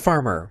the bullet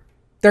farmer.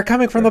 They're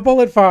coming from the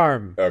bullet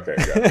farm." Okay,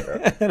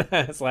 yeah. And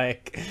I was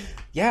like,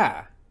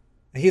 yeah,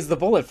 he's the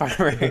bullet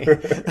farmer.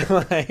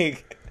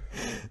 Like,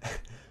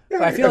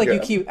 yeah, I feel like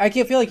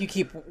you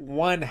keep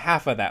one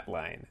half of that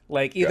line.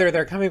 Like, either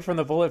they're coming from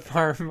the bullet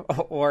farm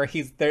or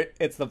he's there.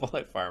 It's the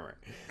bullet farmer.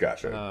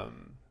 Gotcha.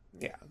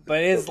 Yeah,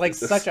 but it's like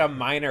such a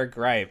minor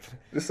gripe.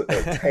 Just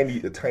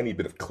a tiny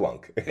bit of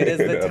clunk. It is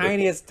the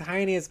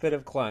tiniest bit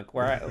of clunk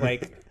where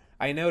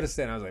I noticed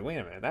it and I was like, wait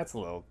a minute, that's a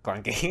little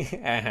clunky.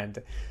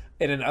 And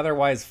in an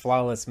otherwise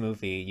flawless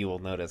movie, you will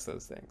notice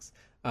those things.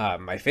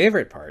 My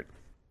favorite part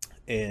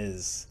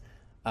is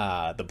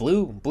the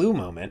blue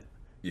moment.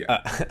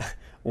 Yeah.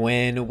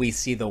 When we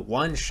see the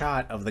one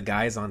shot of the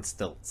guys on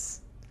stilts.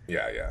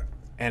 Yeah.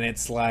 And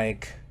it's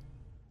like,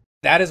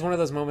 that is one of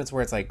those moments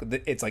where it's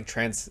like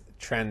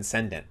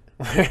transcendent.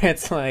 Where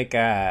it's like,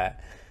 I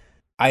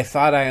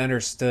thought I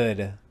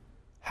understood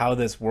how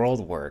this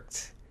world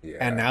worked. Yeah.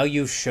 And now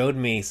you showed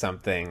me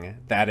something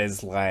that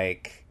is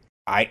like,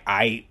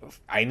 I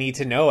need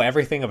to know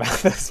everything about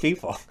those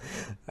people.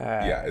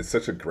 Yeah, it's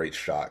such a great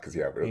shot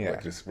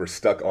because we're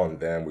stuck on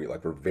them.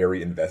 We're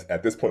very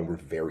at this point. We're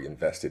very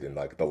invested in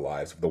like the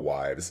lives of the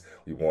wives.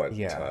 We want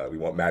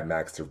Mad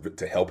Max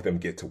to help them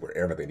get to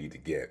wherever they need to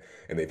get,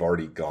 and they've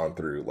already gone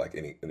through like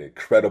an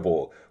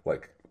incredible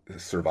like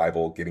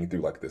survival, getting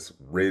through like this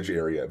ridge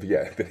area. But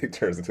yeah, then it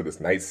turns into this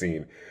night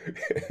scene.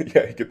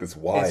 Yeah, you get this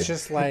wide. It's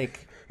just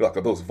like,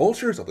 are those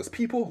vultures? Are those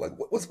people? Like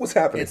what's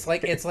happening? It's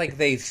like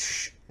they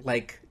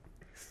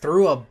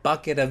threw a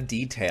bucket of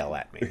detail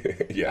at me.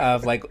 Yeah.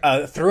 Of like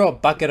threw a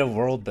bucket of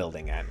world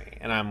building at me,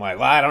 and I'm like,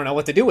 well, I don't know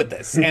what to do with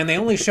this. And they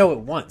only show it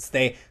once.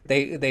 They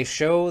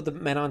show the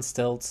men on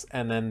stilts,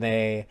 and then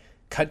they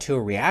cut to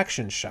a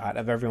reaction shot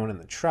of everyone in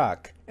the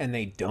truck, and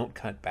they don't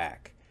cut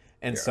back.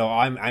 And so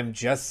I'm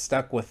just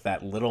stuck with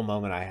that little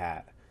moment I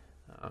had.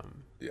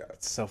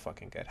 It's so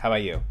fucking good. How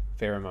about you?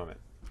 Favorite moment?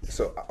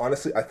 So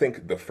honestly, I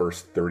think the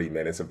first 30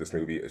 minutes of this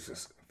movie is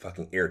just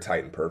fucking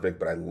airtight and perfect.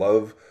 But I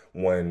love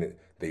when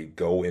they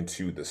go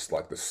into this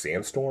like the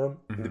sandstorm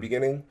in the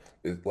beginning.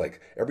 It's like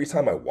every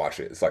time I watch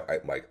it, it's like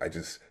I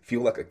just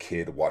feel like a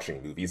kid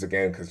watching movies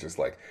again, because just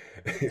like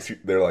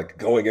they're like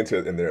going into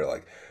it and they're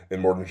like,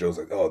 and Immortan Joe's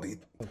like, oh,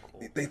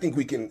 they think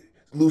we can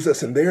lose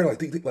us in there. Like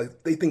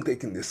they think they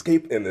can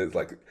escape, and it's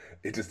like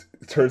it just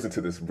turns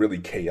into this really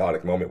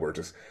chaotic moment where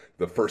just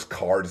the first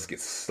car just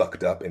gets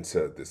sucked up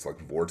into this like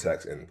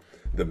vortex, and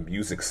the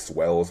music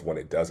swells when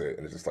it does it,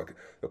 and it's just like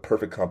the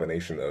perfect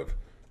combination of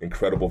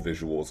incredible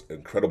visuals,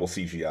 incredible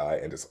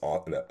CGI, and just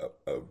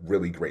a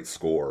really great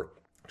score.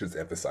 Just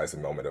emphasize the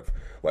moment of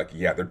like,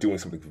 yeah, they're doing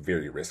something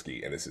very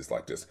risky, and this is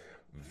like just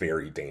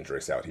very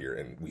dangerous out here,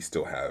 and we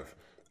still have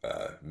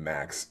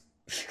Max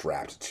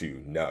strapped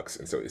to Nux,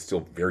 and so it's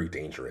still very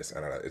dangerous. I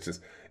don't know, it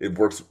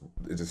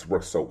just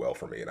works so well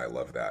for me, and I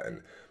love that.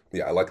 And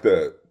yeah, I like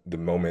the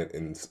moment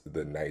in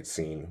the night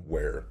scene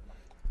where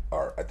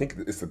I think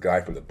it's the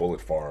guy from the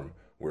bullet farm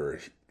where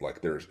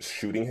like they're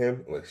shooting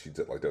him, like she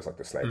did, like does like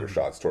the sniper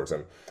shots towards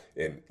him,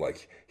 and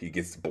like he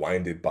gets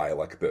blinded by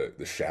like the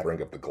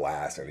shattering of the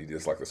glass, and he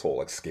does like this whole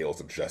like scales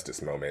of justice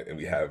moment, and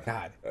we have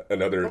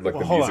another like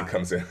the music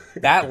comes in.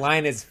 That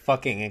line is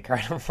fucking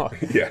incredible.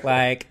 Yeah,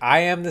 like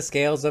I am the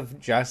scales of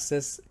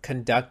justice,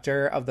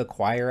 conductor of the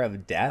choir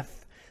of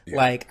death. Yeah.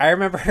 Like I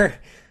remember,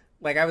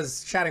 like I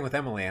was chatting with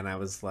Emily, and I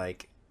was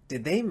like,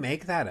 did they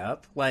make that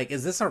up? Like,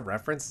 is this a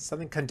reference to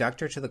something?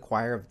 Conductor to the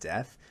choir of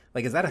death?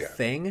 Like, is that a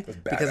thing?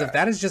 Because if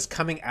that is just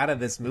coming out of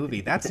this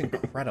movie, that's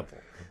incredible.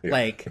 Yeah.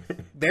 Like,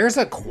 there's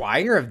a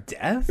choir of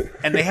death,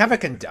 and they have a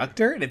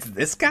conductor, and it's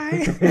this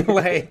guy?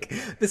 Like,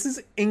 this is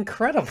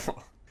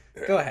incredible.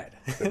 Yeah. Go ahead.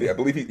 I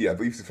believe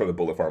he's from the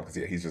bullet farm, because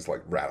he's just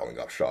like rattling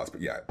off shots. But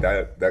yeah,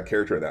 that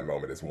character in that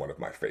moment is one of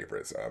my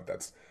favorites.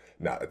 That's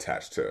not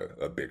attached to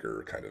a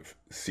bigger kind of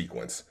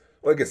sequence.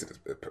 Well, I guess it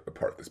is a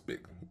part of this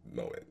big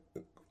moment.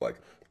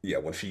 Like, yeah,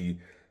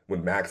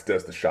 when Max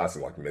does the shots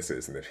and like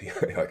misses, and then he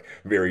like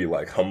very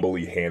like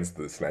humbly hands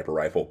the sniper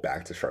rifle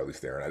back to Charlize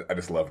Theron. I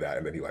just love that,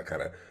 and then he like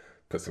kind of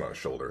puts it on his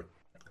shoulder.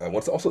 I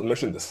want to also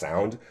mention the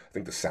sound. I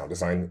think the sound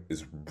design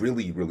is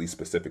really, really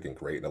specific and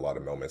great in a lot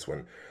of moments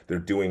when they're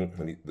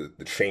doing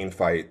the chain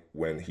fight,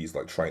 when he's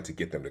like trying to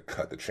get them to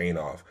cut the chain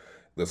off.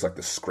 There's like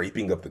the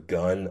scraping of the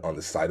gun on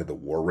the side of the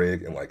war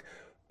rig, and like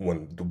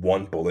when the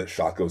one bullet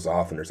shot goes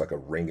off and there's like a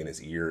ring in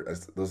his ear.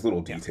 Those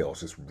little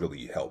details just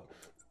really help,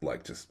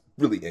 like just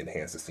really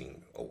enhance the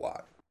scene a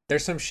lot.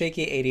 There's some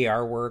shaky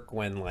ADR work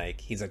when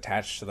like he's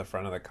attached to the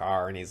front of the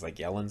car and he's like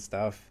yelling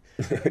stuff.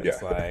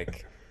 It's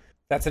like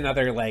that's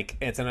another like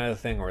it's another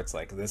thing where it's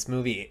like this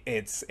movie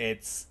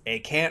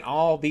it can't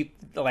all be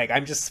like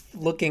I'm just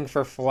looking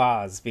for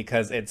flaws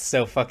because it's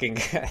so fucking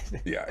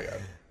good. Yeah.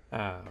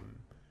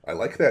 I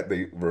like that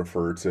they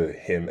refer to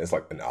him as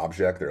like an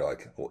object. They're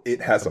like, well,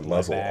 it has a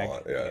muzzle bag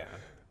on.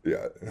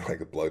 Yeah,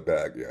 like a blood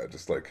bag. Yeah,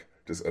 just a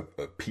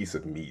piece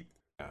of meat.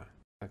 Yeah.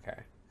 Okay.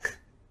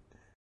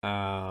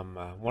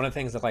 One of the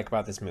things I like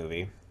about this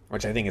movie,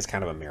 which I think is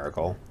kind of a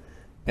miracle,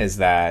 is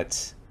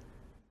that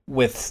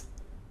with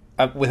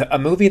a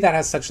movie that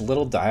has such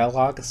little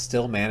dialogue,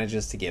 still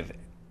manages to give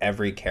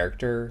every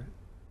character,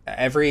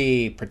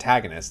 every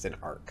protagonist an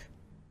arc,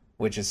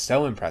 which is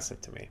so impressive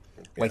to me.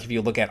 Yeah. Like if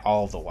you look at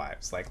all of the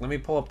wives, like let me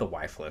pull up the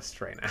wife list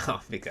right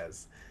now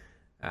because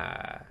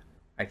I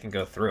can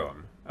go through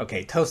them.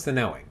 Okay, Toast the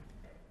Knowing.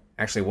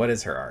 Actually, what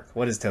is her arc?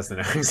 What is Toast the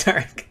Knowing's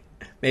arc?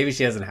 Maybe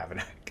she doesn't have an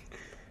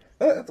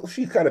arc.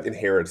 She kind of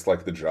inherits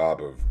like the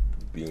job of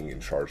being in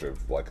charge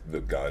of like the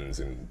guns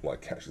and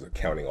like she's like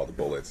counting all the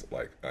bullets.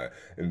 Like,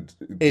 and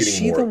is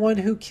she the one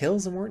who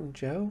kills Immortan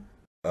Joe?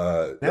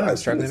 No, I'm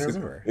struggling to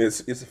remember.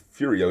 It's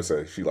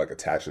Furiosa. She like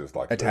attaches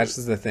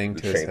the thing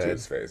to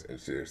his face, and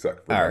she's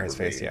like, his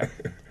face, yeah.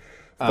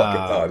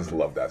 I just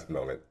love that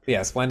moment.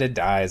 Yeah, Splendid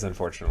dies,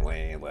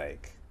 unfortunately.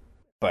 Like,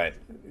 but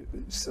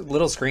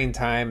little screen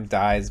time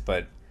dies,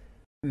 but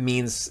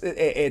means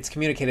it's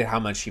communicated how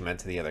much she meant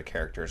to the other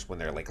characters when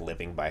they're like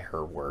living by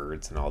her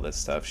words and all this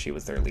stuff. She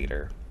was their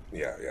leader.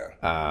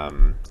 Yeah.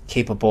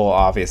 Capable,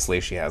 obviously,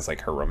 she has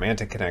like her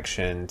romantic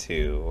connection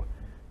to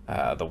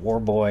the war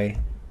boy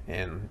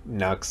and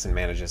Nux, and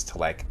manages to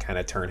like kind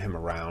of turn him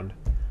around.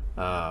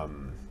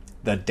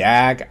 The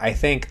Dag, I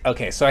think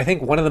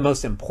one of the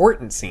most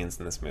important scenes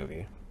in this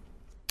movie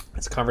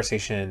is a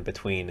conversation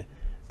between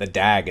the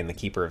Dag and the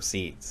Keeper of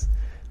Seeds.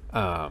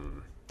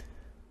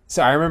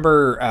 So I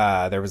remember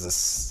there was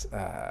this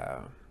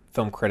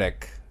film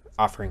critic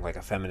offering like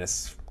a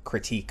feminist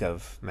critique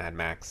of Mad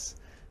Max.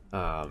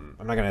 I'm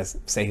not gonna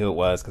say who it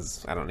was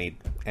because I don't need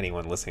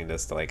anyone listening to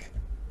this to like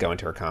go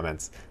into her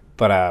comments.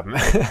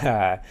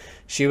 But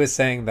she was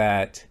saying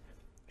that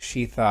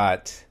she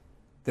thought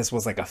this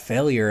was like a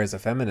failure as a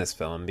feminist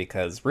film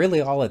because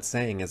really all it's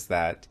saying is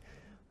that,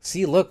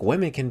 see, look,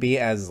 women can be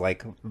as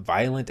like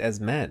violent as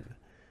men.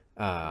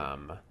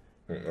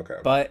 Okay.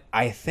 But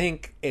I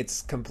think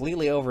it's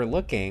completely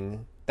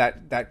overlooking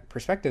that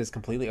perspective is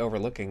completely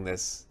overlooking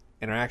this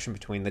interaction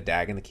between the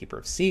Dag and the Keeper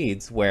of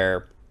Seeds,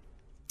 where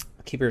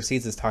Keeper of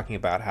Seeds is talking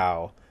about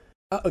how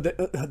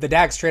the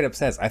Dag straight up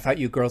says, "I thought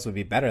you girls would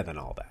be better than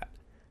all that."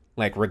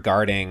 Like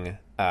regarding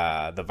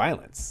the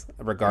violence,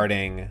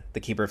 regarding the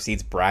Keeper of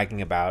Seeds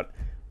bragging about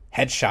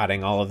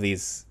headshotting all of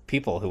these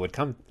people who would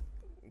come,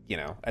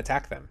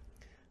 attack them.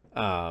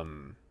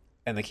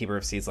 And the Keeper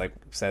of Seeds like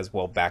says,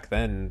 well, back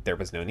then there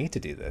was no need to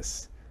do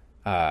this.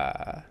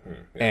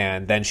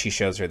 And then she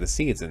shows her the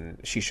seeds, and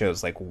she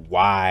shows like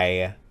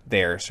why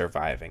they're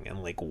surviving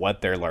and like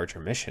what their larger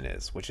mission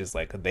is, which is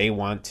like they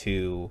want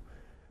to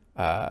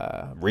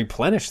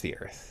replenish the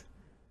earth.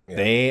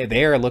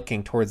 They are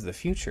looking towards the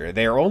future.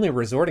 They are only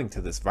resorting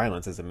to this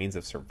violence as a means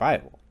of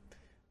survival.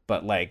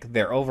 But like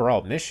their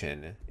overall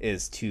mission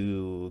is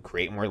to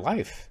create more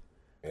life.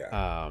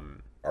 Yeah.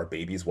 Our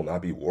babies will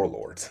not be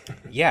warlords.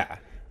 Yeah.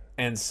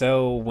 And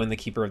so when the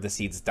Keeper of the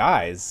Seeds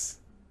dies,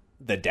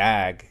 the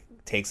Dag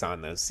takes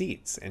on those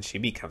seeds and she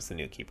becomes the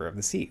new Keeper of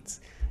the Seeds.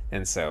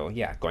 And so,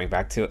 yeah, going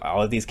back to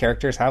all of these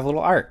characters have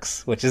little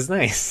arcs, which is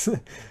nice.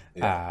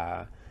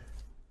 Let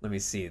me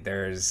see.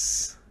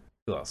 There's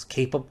who else?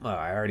 Capable. Oh,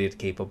 I already did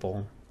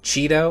Capable.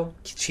 Cheeto.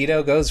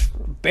 Cheeto goes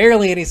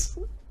barely any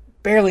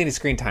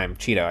screen time.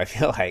 Cheeto, I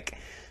feel like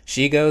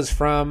she goes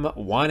from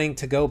wanting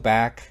to go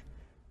back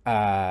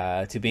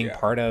to being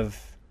part of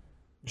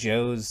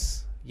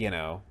Joe's,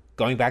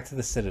 going back to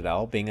the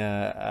Citadel, being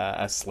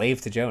a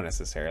slave to Joe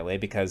necessarily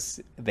because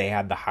they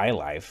had the high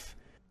life,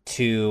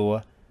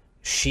 to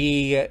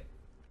she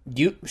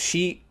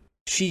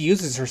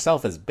uses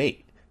herself as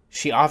bait.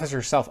 She offers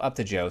herself up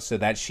to Joe so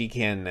that she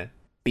can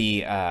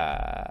be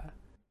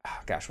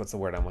what's the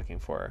word I'm looking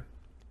for?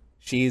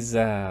 She's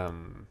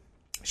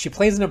she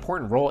plays an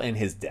important role in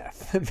his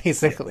death,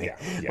 basically.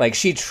 Yeah. Like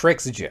she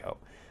tricks Joe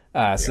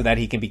so that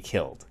he can be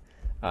killed.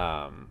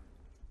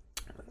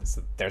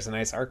 So there's a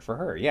nice arc for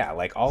her. Yeah,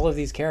 like all of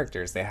these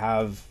characters,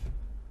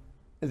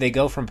 they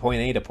go from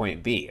point A to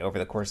point B over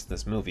the course of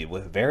this movie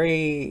with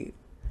very,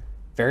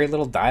 very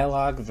little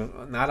dialogue,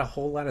 not a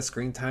whole lot of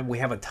screen time. We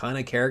have a ton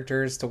of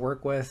characters to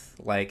work with.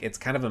 Like, it's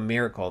kind of a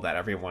miracle that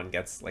everyone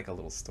gets like a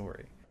little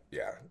story.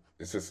 Yeah,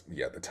 it's just,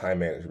 the time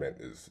management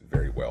is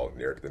very well.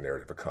 The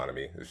narrative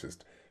economy is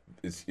just,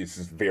 it's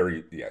just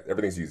very,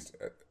 everything's used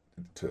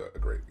to a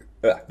great,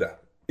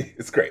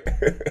 it's great.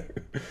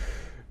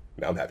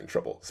 Now I'm having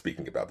trouble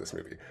speaking about this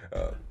movie.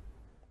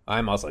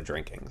 I'm also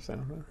drinking, so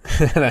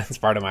that's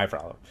part of my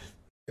problem.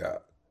 Yeah.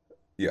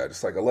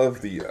 Just like I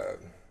love the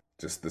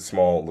just the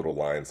small little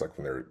lines, like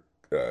when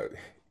they're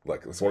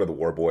like it's one of the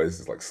war boys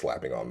is like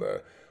slapping on when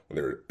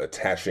they're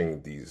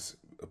attaching these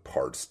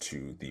parts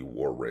to the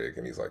war rig,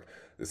 and he's like,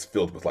 it's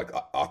filled with like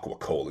aqua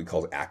cola. He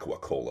calls it aqua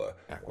cola.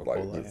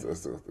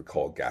 It's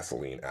called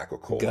gasoline, aqua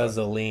cola.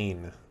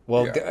 Gasoline.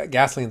 Well,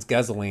 gasoline's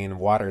gasoline.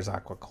 Water's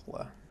aqua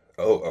cola.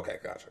 Oh, okay,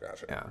 gotcha.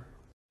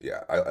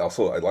 Yeah. I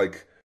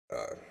like.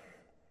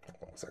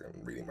 One second,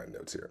 I'm reading my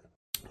notes here.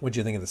 What'd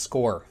you think of the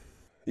score?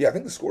 Yeah, I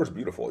think the score is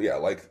beautiful. Yeah,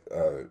 like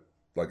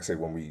I say,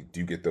 when we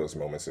do get those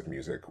moments of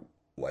music,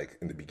 like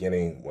in the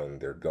beginning when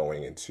they're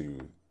going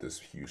into this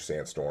huge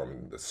sandstorm,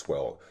 and the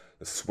swell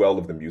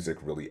of the music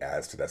really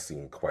adds to that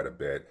scene quite a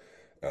bit.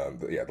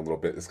 The little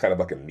bit, it's kind of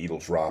like a needle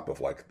drop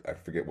of like, I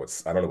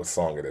don't know what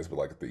song it is, but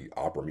like the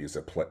opera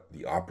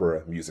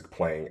music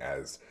playing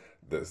as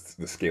the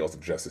scales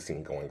of justice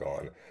scene going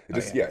on.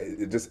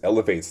 It just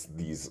elevates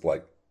these,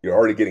 like, you're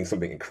already getting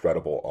something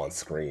incredible on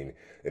screen,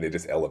 and it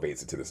just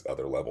elevates it to this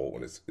other level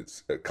when it's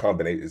a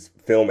combination. It's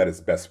film at its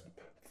best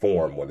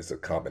form when it's a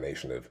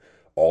combination of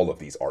all of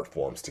these art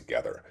forms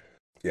together.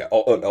 Yeah.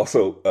 And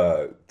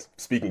also,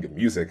 speaking of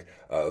music,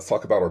 let's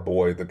talk about our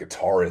boy, the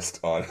guitarist,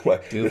 on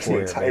like there's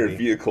an entire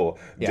vehicle.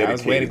 Yeah, I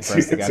was waiting for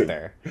us to get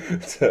there.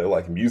 To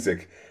like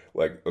music,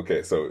 like,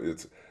 okay, so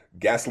it's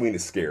gasoline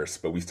is scarce,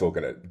 but we still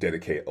gonna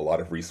dedicate a lot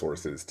of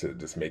resources to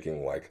just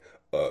making like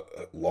a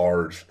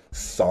large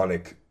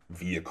sonic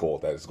vehicle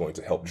that is going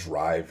to help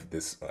drive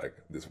this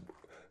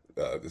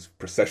this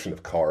procession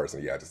of cars.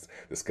 And just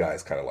this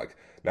guy's kind of like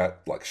not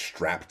like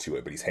strapped to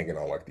it, but he's hanging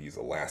on like these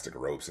elastic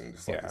ropes, and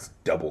just like this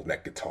double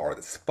neck guitar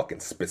that fucking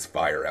spits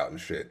fire out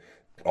and shit.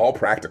 All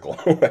practical.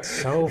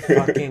 So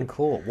fucking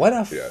cool. What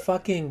a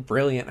fucking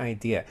brilliant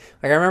idea.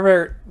 Like, I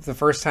remember the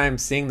first time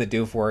seeing the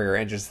Doof Warrior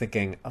and just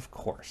thinking, of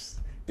course.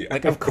 Yeah.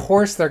 Like, of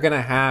course they're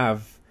gonna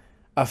have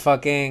a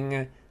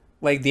fucking,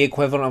 like, the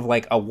equivalent of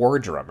like a war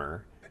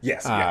drummer.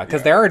 Yes.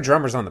 Because there are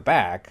drummers on the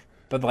back.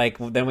 But, like,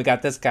 then we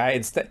got this guy.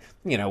 Instead,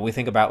 we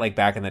think about, like,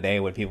 back in the day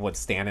when people would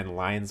stand in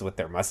lines with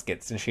their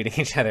muskets and shooting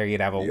each other.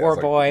 You'd have a war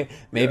boy,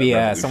 maybe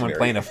someone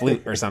playing a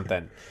flute or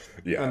something.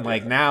 And,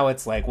 like, now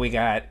it's like we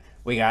got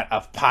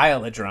a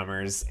pile of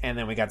drummers, and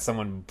then we got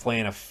someone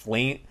playing a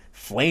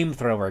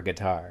flamethrower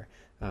guitar.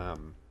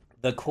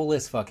 The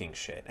coolest fucking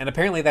shit. And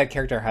apparently that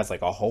character has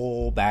like a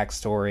whole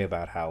backstory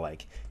about how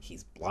like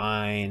he's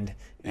blind,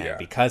 and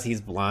because he's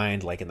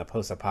blind, like in the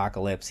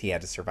post-apocalypse, he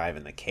had to survive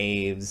in the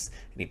caves,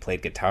 and he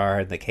played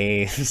guitar in the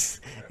caves.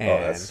 And, oh,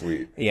 that's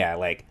sweet. Yeah,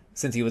 like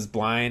since he was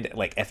blind,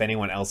 like if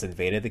anyone else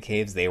invaded the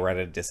caves, they were at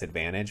a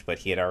disadvantage. But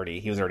he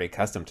was already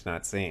accustomed to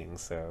not seeing,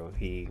 so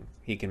he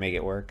can make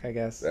it work, I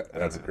guess.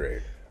 That's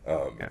great.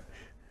 Okay,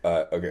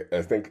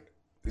 I think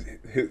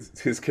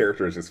his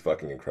character is just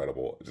fucking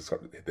incredible. Just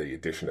the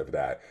addition of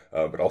that,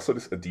 but also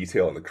just a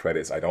detail in the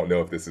credits. I don't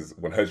know if this is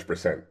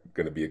 100%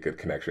 going to be a good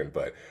connection,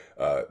 but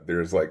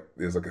there's like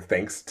a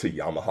thanks to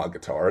Yamaha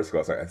guitars.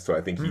 So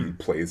I think he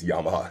plays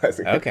Yamaha.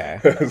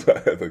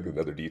 I think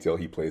another detail,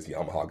 he plays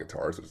Yamaha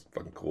guitars, which is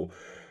fucking cool.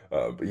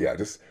 But yeah,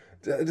 just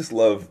I just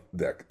love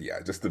that. Yeah,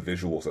 just the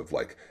visuals of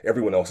like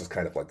everyone else is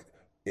kind of like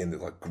in the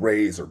like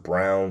grays or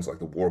browns, like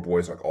the War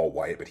Boys like all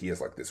white, but he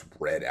has like this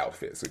red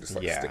outfit, so it just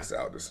like Yeah. sticks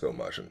out just so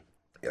much. And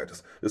yeah,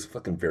 just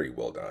fucking very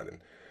well done.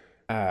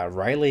 And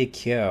Riley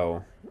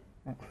Keough,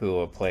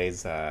 who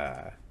plays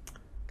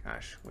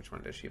gosh, which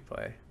one does she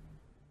play?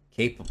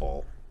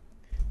 Capable.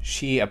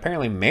 She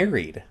apparently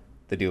married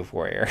the Doof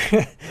Warrior.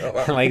 Oh,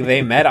 wow. Like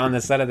they met on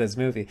the set of this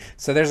movie.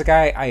 So there's a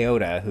guy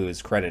Iota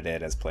who's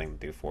credited as playing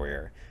the Doof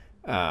Warrior.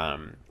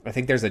 I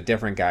think there's a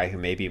different guy who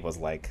maybe was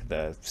like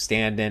the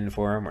stand-in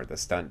for him or the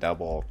stunt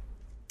double.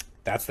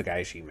 That's the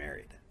guy she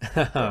married.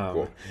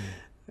 Cool.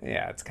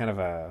 Yeah, it's kind of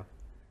a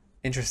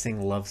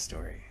interesting love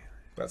story.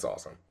 That's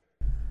awesome.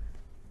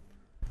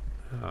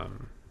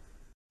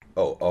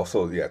 Oh,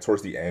 also, yeah,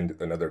 towards the end,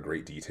 another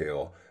great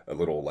detail, a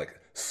little like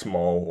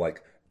small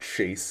like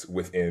chase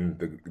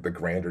within the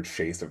grander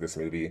chase of this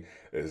movie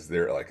is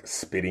they're like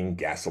spitting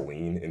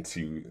gasoline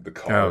into the Oh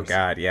cars.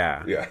 God,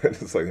 yeah. Yeah,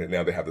 it's like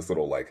now they have this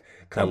little like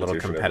A little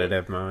competition of,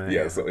 competitive moment.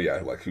 yeah, so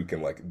yeah, like who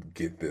can like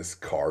get this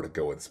car to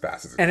go as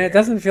fast as it And can. it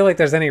doesn't feel like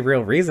there's any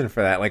real reason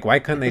for that. Like, why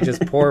couldn't they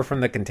just pour from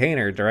the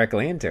container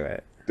directly into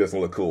it? Doesn't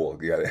look cool.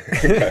 You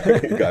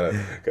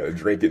gotta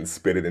drink it and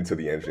spit it into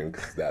the engine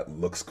because that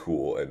looks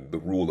cool, and the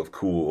rule of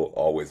cool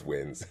always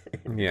wins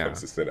when it Yeah.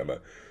 comes to cinema.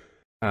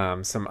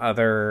 Some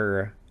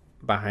other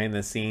behind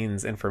the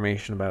scenes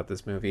information about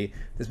this movie.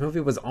 This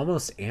movie was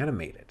almost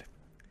animated.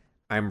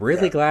 I'm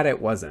really glad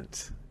it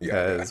wasn't,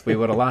 Yeah. because we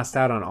would have lost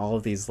out on all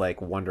of these like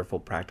wonderful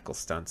practical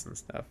stunts and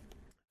stuff.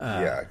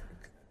 Yeah,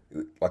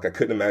 like I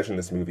couldn't imagine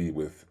this movie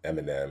with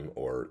Eminem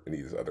or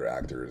any of these other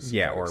actors.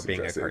 Yeah, kind of or being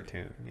a suggested.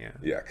 cartoon. Yeah.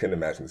 Yeah, I couldn't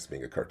imagine this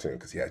being a cartoon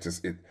because yeah,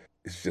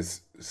 it's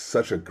just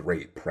such a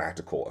great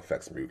practical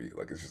effects movie.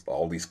 Like it's just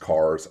all these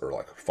cars are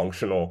like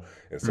functional,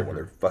 and so when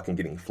they're fucking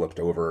getting flipped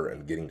over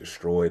and getting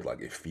destroyed,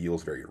 like it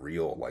feels very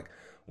real. Like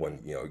when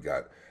you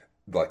got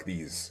like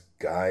these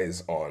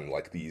guys on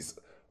like these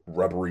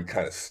rubbery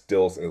kind of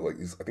stilts, and like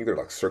these, I think they're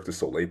like Cirque du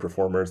Soleil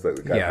performers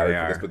that got Yeah, hired they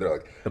for this, are. but they're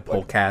like The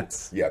like,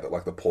 polecats. yeah,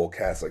 like the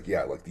polecats, like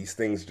yeah, like these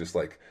things just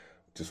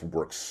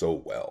work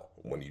so well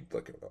when you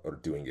like are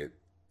doing it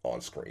on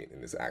screen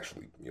and it's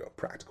actually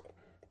practical.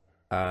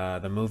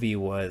 The movie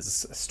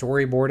was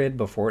storyboarded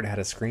before it had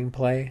a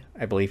screenplay.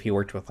 I believe he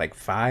worked with like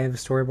 5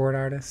 storyboard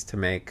artists to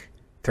make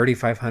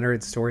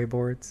 3,500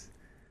 storyboards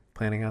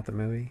planning out the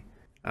movie.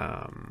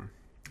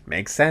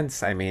 Makes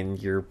sense. I mean,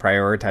 you're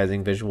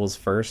prioritizing visuals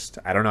first.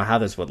 I don't know how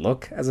this would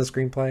look as a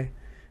screenplay.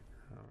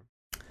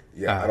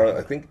 Yeah, I don't know.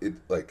 I think it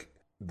like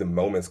the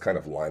moments kind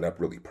of line up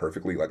really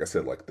perfectly. Like I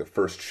said, like the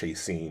first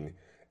chase scene,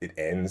 it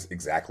ends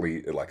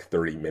exactly at like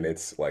 30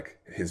 minutes. Like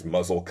his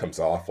muzzle comes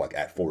off like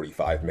at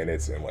 45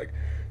 minutes, and like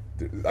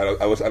I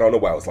don't know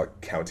why I was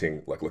like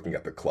counting, like looking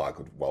at the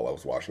clock while I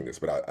was watching this,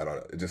 but I don't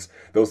know. It just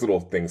those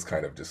little things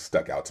kind of just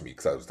stuck out to me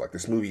because I was like,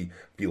 this movie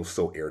feels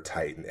so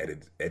airtight and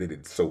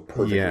edited so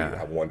perfectly. Yeah.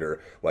 I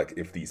wonder like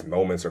if these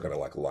moments are gonna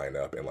like line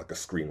up in like a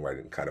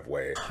screenwriting kind of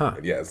way.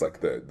 And yeah, it's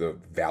like the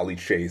valley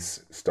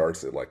chase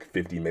starts at like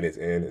 50 minutes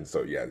in, and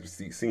so yeah, just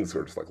these things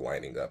are just like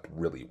lining up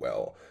really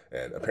well.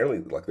 And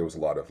apparently, like there was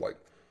a lot of like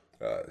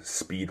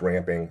speed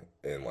ramping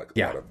and like a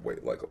Yeah. lot of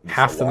weight, like just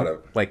Half a lot the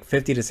of like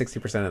 50 to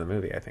 60% of the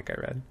movie, I think I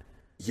read.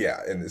 yeah,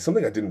 and it's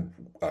something I didn't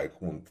like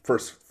when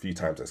first few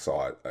times I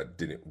saw it, I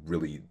didn't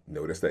really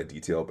notice that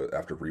detail, but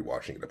after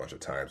rewatching it a bunch of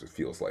times, it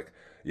feels like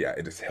yeah,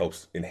 it just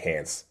helps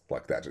enhance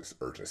like that just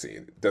urgency.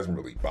 It doesn't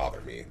really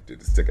bother me. Did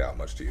it stick out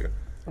much to you?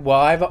 Well,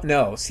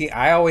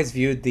 I always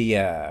viewed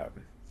the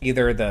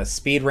either the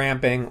speed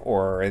ramping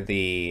or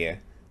the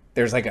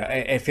there's like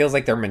it feels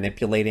like they're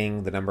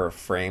manipulating the number of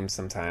frames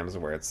sometimes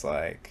where it's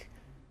like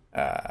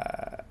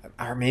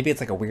or maybe it's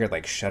like a weird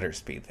like shutter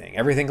speed thing.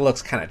 Everything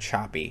looks kind of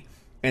choppy.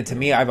 And to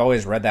me, I've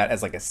always read that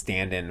as like a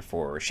stand-in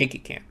for shaky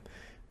cam.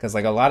 Because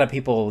like a lot of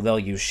people, they'll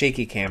use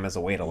shaky cam as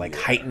a way to like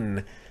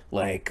heighten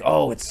like,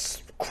 oh,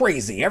 it's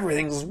crazy,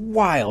 everything's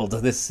wild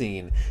this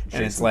scene.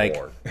 And it's Jason like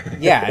Bourne.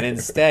 yeah, and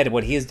instead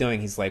what he's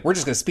doing, he's like, we're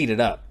just gonna speed it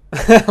up.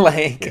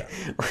 Like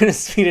we're gonna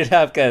speed it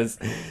up because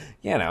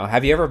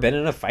have you ever been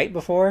in a fight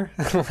before?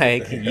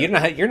 Like you're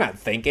not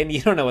thinking,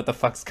 you don't know what the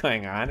fuck's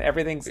going on.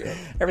 Everything's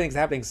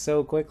happening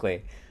so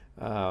quickly.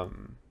 I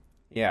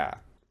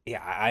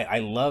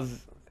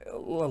love,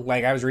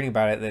 like I was reading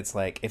about it, it's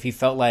like if you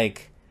felt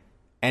like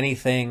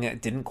anything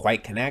didn't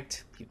quite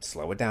connect, you'd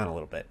slow it down a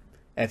little bit.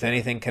 If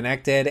anything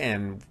connected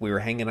and we were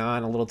hanging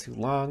on a little too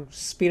long,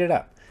 speed it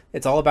up.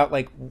 It's all about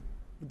like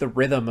the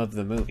rhythm of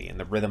the movie and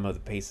the rhythm of the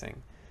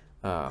pacing.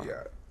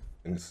 Yeah,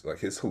 and it's like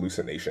his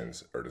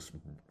hallucinations are just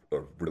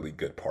a really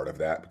good part of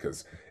that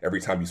because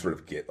every time you sort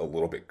of get a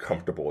little bit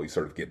comfortable, you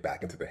sort of get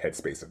back into the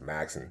headspace of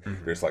Max, and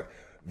there's like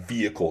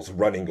vehicles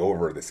running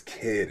over this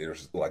kid,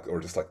 or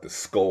just like the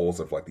skulls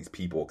of like these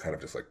people kind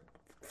of just like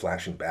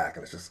flashing back,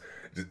 and it's just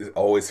it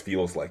always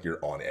feels like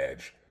you're on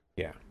edge.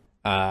 Yeah.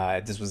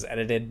 This was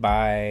edited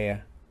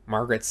by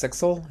Margaret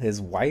Sixel,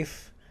 his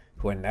wife,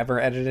 who had never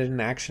edited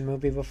an action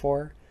movie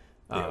before.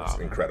 Yeah, it's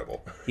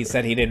incredible. He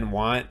said he didn't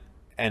want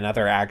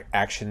another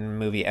action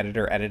movie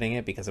editor editing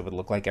it because it would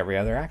look like every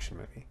other action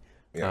movie.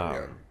 Yeah,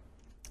 yeah.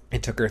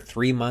 It took her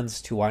 3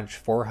 months to watch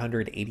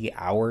 480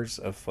 hours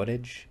of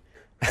footage,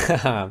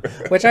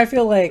 which I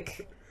feel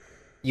like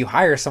you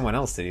hire someone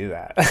else to do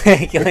that.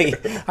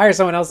 Like, hire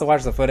someone else to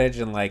watch the footage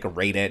and like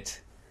rate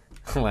it,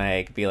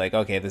 like be like,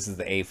 okay, this is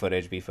the A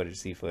footage, B footage,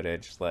 C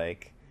footage,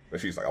 like. But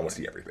she's like, I want to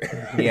see everything.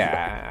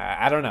 Yeah,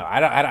 I don't know.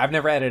 I've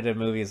never edited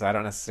movies, so I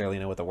don't necessarily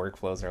know what the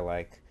workflows are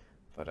like.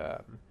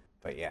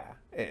 But yeah,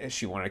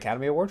 she won an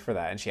Academy Award for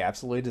that, and she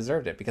absolutely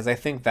deserved it, because I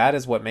think that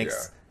is what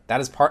makes that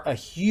is a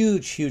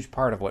huge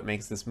part of what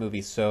makes this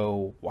movie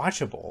so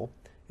watchable,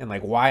 and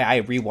like why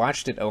I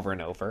rewatched it over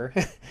and over,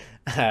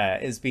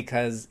 is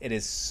because it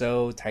is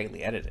so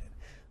tightly edited.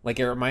 Like,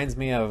 it reminds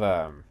me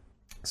of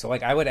so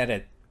like I would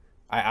edit.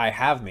 I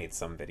have made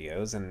some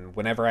videos, and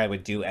whenever I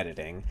would do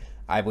editing,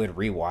 I would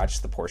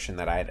rewatch the portion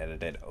that I had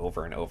edited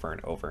over and over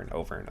and over and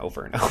over and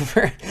over and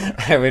over.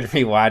 I would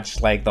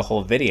rewatch like the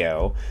whole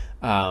video,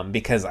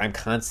 because I'm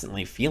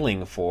constantly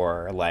feeling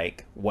for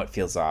like what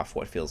feels off,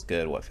 what feels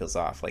good, what feels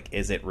off. Like,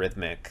 is it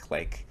rhythmic?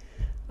 Like,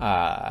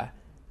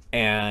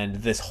 and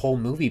this whole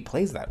movie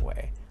plays that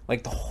way.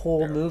 Like, the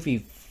whole movie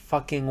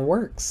fucking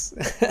works.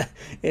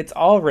 It's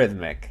all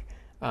rhythmic.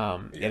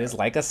 It is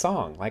like a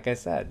song, like I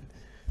said.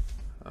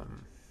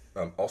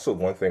 Also,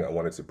 one thing I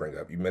wanted to bring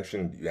up, you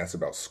asked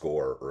about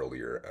score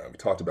earlier. We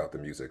talked about the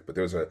music, but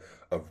there's a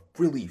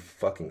really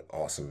fucking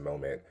awesome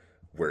moment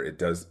where it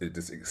just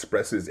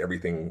expresses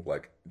everything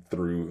like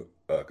through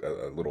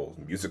a little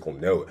musical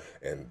note,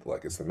 and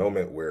like it's the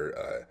moment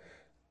where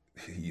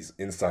he's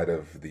inside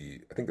of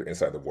I think they're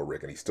inside the war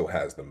rig, and he still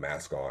has the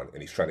mask on,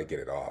 and he's trying to get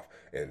it off,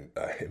 and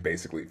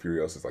basically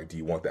Furiosa is like, do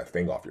you want that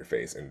thing off your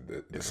face?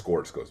 And the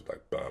score just goes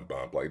like bum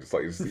bum, like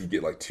you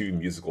get like two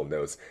musical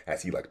notes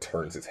as he like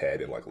turns his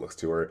head and like looks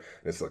to her,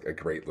 and it's like a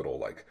great little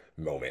like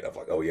moment of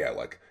like, oh yeah,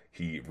 like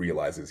he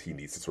realizes he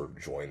needs to sort of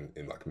join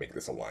and like make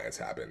this alliance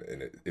happen,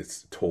 and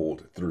it's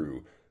told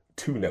through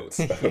two notes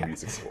of a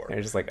music score.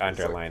 They're just like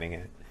underlining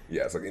it.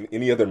 Yeah, it's like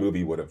any other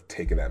movie would have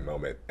taken that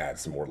moment, add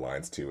some more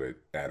lines to it,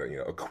 add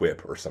a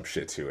quip or some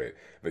shit to it.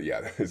 But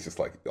yeah, it's just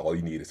like all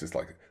you need is just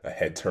like a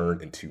head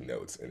turn and two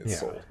notes, and it's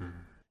sold.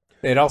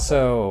 It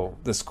also,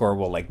 the score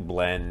will like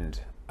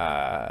blend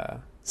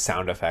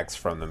sound effects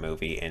from the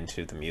movie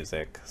into the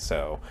music.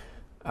 So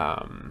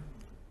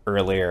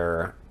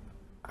earlier,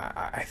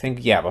 I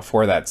think,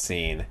 before that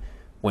scene,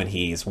 when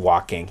he's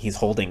walking, he's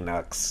holding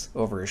Nux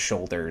over his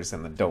shoulders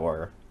in the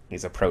door.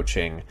 He's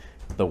approaching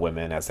the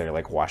women as they're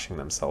like washing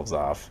themselves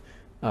off.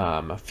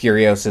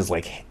 Furios is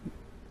like,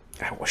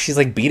 she's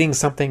like beating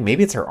something,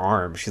 maybe it's her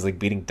arm, she's like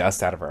beating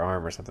dust out of her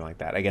arm or something like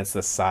that against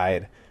the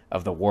side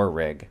of the war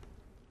rig,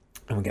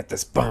 and we get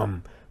this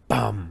bum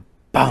bum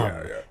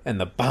bum, and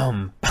the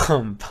bum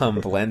bum bum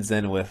blends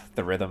in with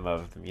the rhythm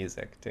of the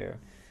music too.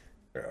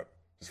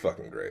 It's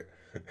fucking great.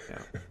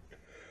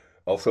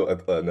 Also,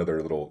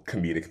 another little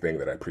comedic thing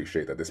that I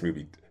appreciate, that this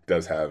movie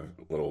does have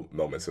little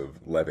moments of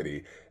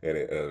levity,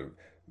 and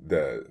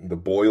the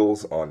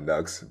boils on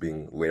Nux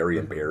being Larry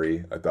and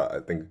Barry. I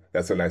think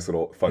that's a nice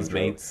little fun joke.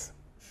 Mates.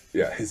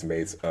 Yeah, his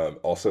mates.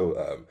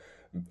 Also,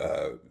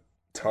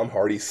 Tom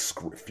Hardy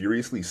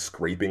furiously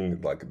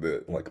scraping like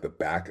the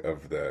back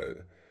of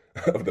the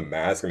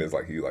mask, and it's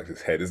like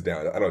his head is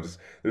down. I don't know, just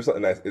there's a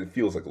nice. It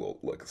feels like a little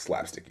like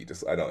slapsticky.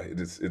 Just I don't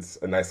know. It's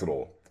a nice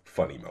little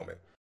funny moment.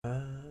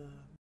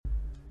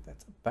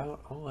 That's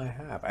about all I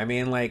have. I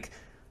mean, like,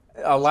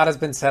 a lot has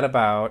been said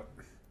about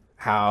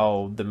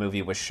how the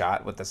movie was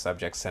shot with the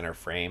subject center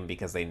frame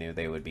because they knew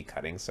they would be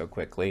cutting so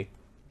quickly.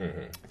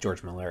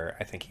 George Miller,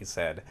 I think he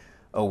said,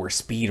 "Oh, we're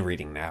speed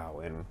reading now,"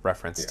 in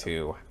reference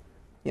to,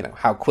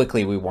 how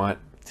quickly we want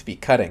to be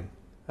cutting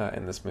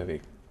in this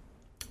movie.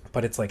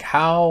 But it's like,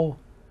 how,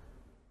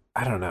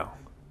 I don't know,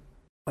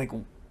 like,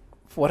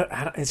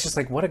 it's just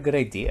like, what a good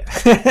idea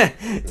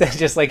to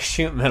just like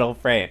shoot middle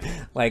frame.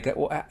 Like,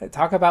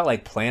 talk about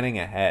like planning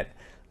ahead.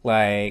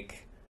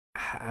 Like,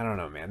 I don't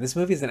know, man. This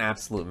movie is an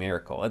absolute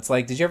miracle. It's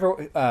like, did you ever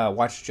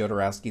watch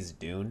Jodorowsky's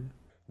Dune?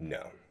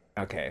 No.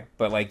 Okay,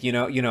 but like, you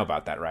know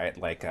about that, right?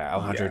 Like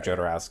Alejandro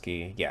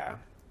Jodorowsky,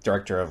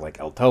 director of like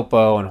El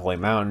Topo and Holy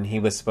Mountain. He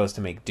was supposed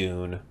to make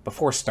Dune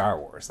before Star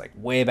Wars, like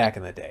way back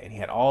in the day, and he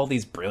had all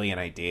these brilliant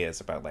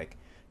ideas about like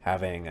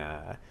having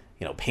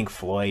Pink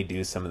Floyd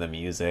do some of the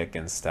music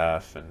and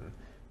stuff, and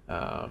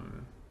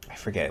I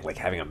forget, like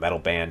having a metal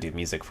band do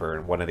music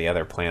for one of the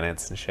other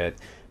planets and shit.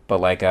 But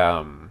like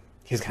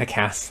he was gonna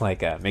cast like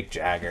Mick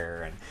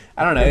Jagger, and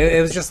I don't know. It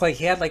was just like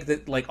he had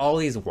like all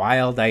these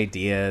wild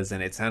ideas,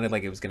 and it sounded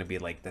like it was gonna be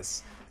like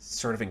this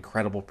sort of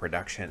incredible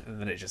production, and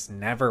then it just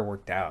never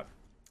worked out.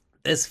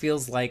 This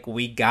feels like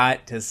we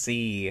got to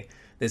see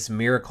this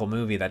miracle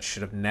movie that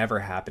should have never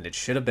happened. It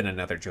should have been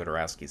another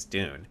Jodorowsky's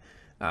Dune,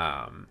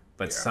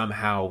 but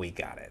somehow we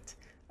got it.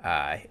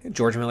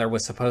 George Miller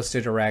was supposed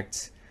to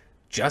direct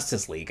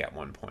Justice League at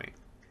one point.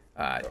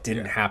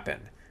 Didn't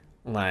happen.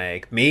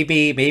 Like,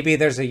 maybe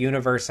there's a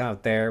universe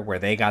out there where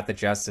they got the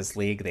Justice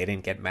League, they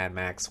didn't get Mad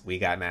Max, we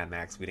got Mad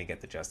Max, we didn't get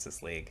the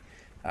Justice League.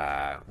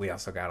 We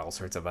also got all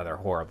sorts of other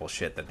horrible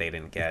shit that they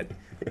didn't get,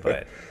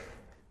 but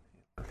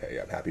Okay,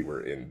 yeah, I'm happy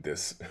we're in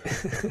this.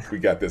 We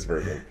got this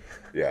version.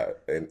 Yeah,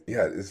 and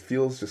yeah, it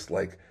feels just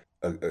like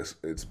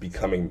it's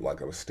becoming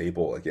like a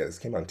staple. Like, yeah, this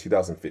came out in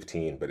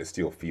 2015, but it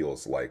still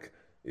feels like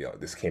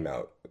this came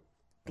out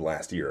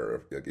last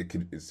year. Like,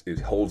 it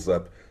holds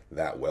up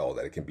that well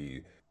that it can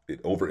be it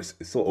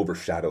still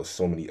overshadows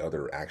so many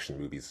other action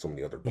movies, so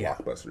many other Yeah.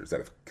 blockbusters that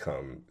have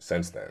come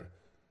since then.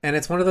 And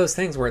it's one of those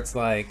things where it's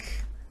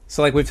like,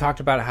 so like we've talked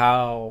about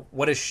how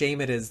what a shame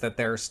it is that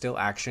there are still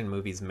action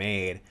movies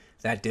made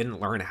that didn't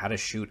learn how to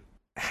shoot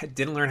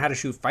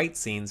fight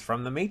scenes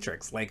from the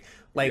Matrix. Like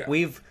Yeah,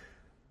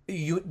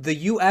 the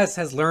US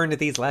has learned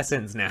these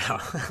lessons now.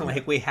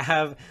 Like we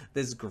have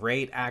this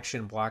great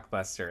action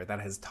blockbuster that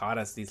has taught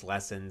us these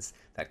lessons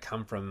that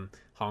come from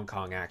Hong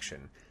Kong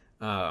action.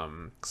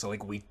 So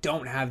like we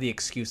don't have the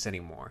excuse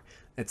anymore.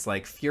 It's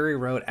like Fury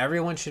Road,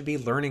 everyone should be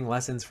learning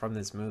lessons from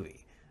this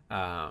movie.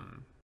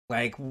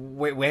 Like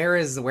where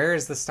is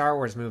the Star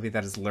Wars movie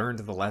that has learned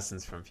the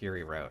lessons from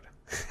Fury Road?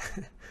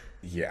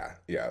 yeah.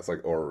 It's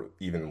like, or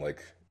even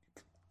like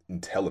in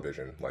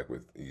television, like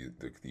with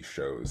these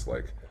shows,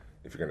 like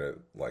if you're gonna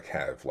like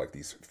have like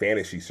these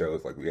fantasy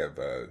shows, like we have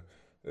a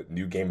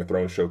new Game of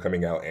Thrones show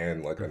coming out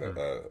and like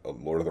a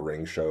Lord of the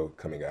Rings show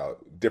coming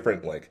out,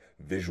 different like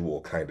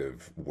visual kind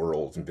of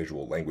worlds and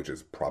visual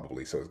languages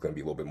probably, so it's gonna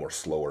be a little bit more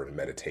slower and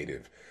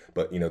meditative.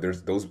 But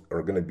there's those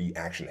are gonna be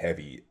action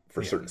heavy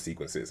for certain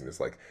sequences, and it's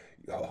like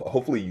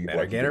hopefully you Better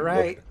like get you it can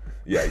right.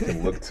 yeah, you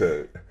can look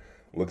to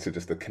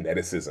just the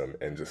kineticism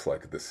and just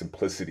like the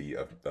simplicity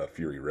of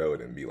Fury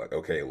Road and be like,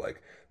 okay,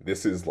 like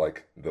this is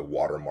like the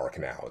watermark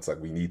now. It's like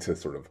we need to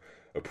sort of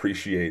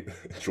appreciate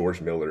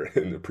George Miller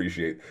and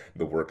appreciate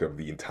the work of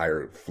the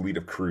entire fleet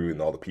of crew and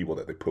all the people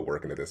that they put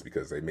work into this,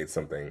 because they made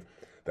something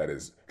that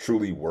is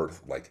truly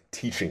worth like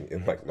teaching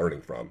and like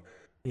learning from.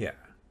 Yeah.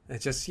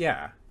 It's just,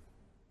 yeah,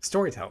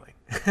 storytelling.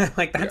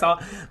 Like that's Yeah. all.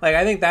 Like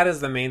I think that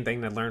is the main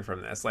thing to learn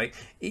from this. Like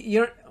you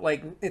don't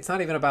like it's not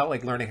even about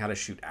like learning how to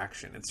shoot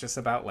action. It's just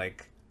about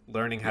like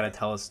learning how to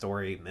tell a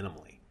story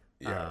minimally.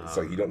 Yeah, it's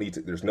like you don't need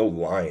to. There's no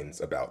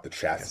lines about the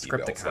chassis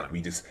script belts. Like economy.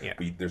 we just Yeah.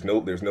 there's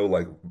no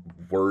like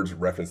words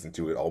referenced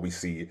into it. All we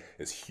see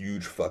is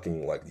huge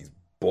fucking like these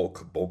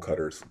bolt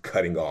cutters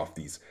cutting off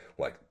these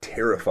like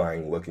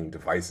terrifying looking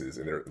devices,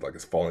 and they're like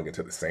it's falling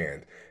into the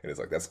sand. And it's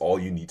like that's all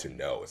you need to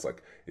know. It's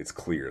like it's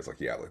clear. It's like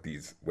yeah, like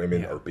these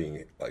women are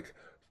being like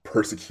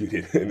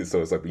persecuted, and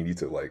so it's like we need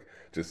to like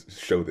just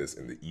show this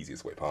in the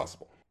easiest way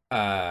possible.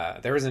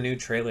 There was a new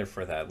trailer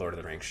for that Lord of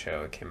the Rings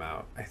show. It came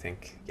out, I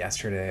think,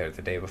 yesterday or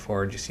the day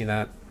before. Did you see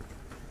that?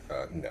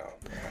 No,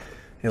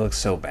 It looks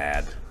so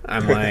bad.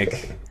 I'm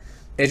like,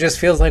 it just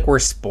feels like we're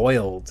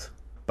spoiled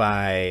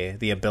by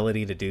the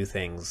ability to do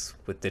things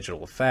with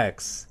digital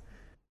effects.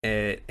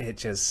 It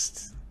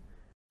just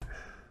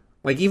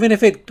like even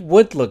if it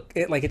would look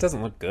it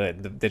doesn't look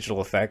good. The digital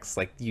effects,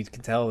 like you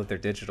can tell that they're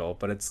digital,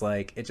 but it's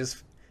like it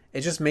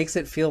just makes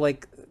it feel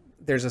like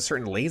there's a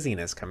certain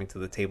laziness coming to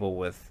the table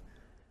with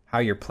how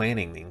you're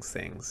planning these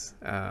things.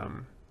 I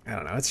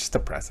don't know. It's just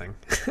depressing.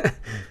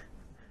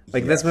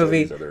 Like yeah, this so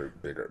movie, these other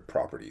bigger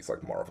properties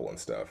like Marvel and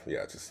stuff.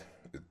 Yeah, it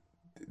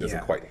doesn't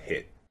Yeah. quite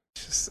hit.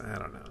 just I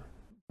don't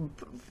know.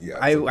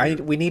 Yeah,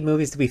 We need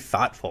movies to be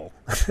thoughtful.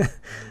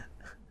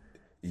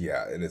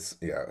 yeah, and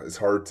it's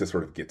hard to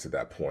sort of get to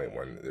that point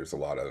when there's a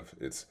lot of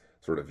it's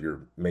sort of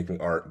you're making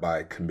art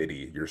by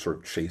committee. You're sort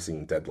of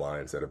chasing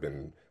deadlines that have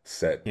been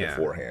set Yeah.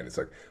 beforehand. It's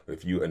like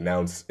if you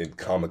announce in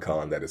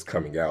Comic-Con that it's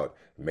coming out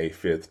May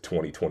 5th,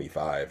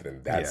 2025,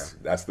 then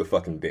that's the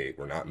fucking date.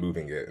 We're not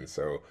moving it, and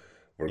so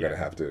we're gonna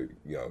have to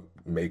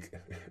make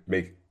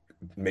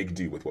make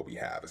do with what we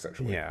have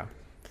essentially. Yeah.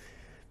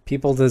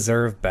 People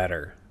deserve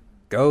better.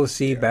 Go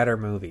see better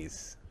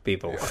movies,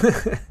 people.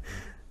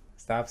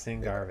 Stop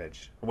seeing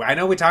garbage. Well, I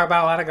know we talk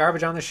about a lot of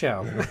garbage on the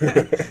show.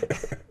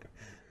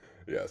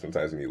 Yeah,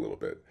 sometimes you need a little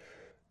bit.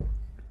 You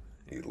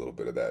need a little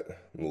bit of that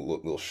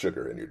little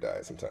sugar in your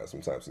diet. Sometimes you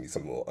need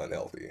something a little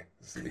unhealthy.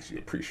 This makes you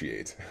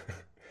appreciate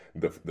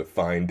the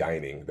fine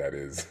dining that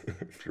is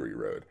Fury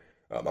Road.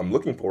 I'm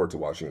looking forward to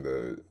watching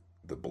the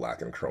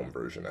black and chrome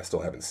version. I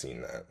still haven't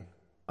seen that.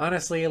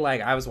 Honestly,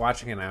 like I was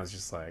watching it and I was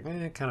just like,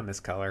 kind of miss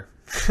color.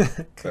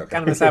 Kind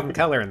of miss having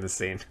color in this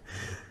scene.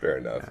 Fair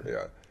enough.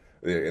 Yeah.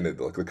 And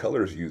like the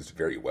color is used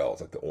very well.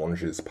 It's like the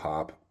oranges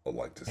pop.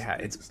 Like just Yeah,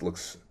 it just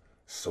looks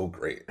so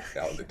great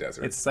out in the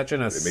desert. It's such an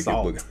They make it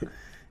assault. look-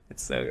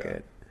 It's so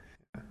good.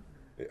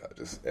 yeah,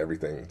 just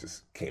everything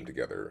just came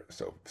together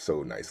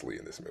so nicely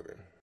in this movie.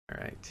 All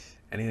right.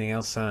 Anything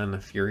else on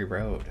Fury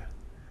Road?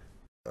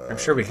 I'm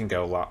sure we can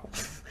go long.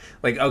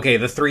 Like, okay,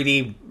 the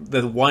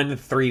one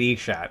 3D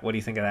shot. What do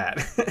you think of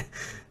that?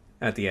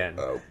 At the end.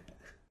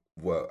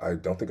 Well, I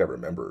don't think I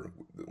remember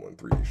the one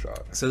 3D shot.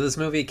 So this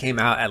movie came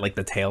out at like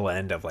the tail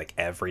end of like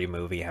every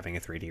movie having a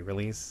 3D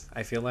release.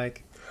 I feel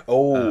like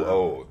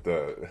The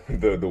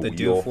the wheel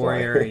Doof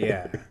Warrior, flying.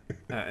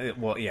 yeah.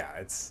 Well, yeah,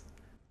 it's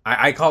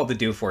I call it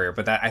the Doof Warrior,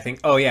 but that I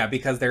think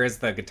because there is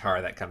the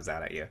guitar that comes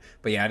out at you.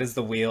 But yeah, it is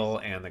the wheel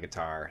and the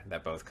guitar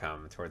that both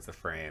come towards the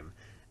frame,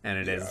 and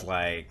it is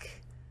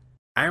like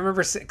I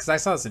remember because I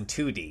saw this in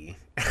 2D.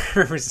 I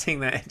remember seeing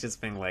that and just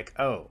being like,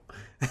 "Oh,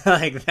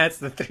 like that's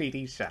the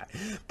 3D shot."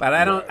 But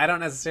Right. I don't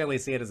necessarily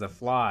see it as a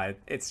flaw.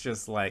 It's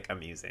just like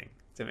amusing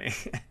to me.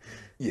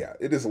 Yeah,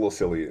 it is a little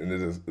silly and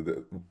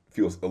it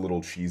feels a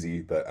little cheesy,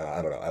 but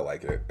I don't know. I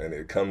like it, and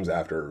it comes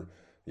after,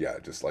 yeah,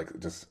 just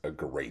a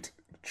great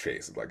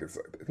chase. Like I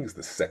think it's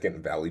the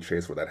second Valley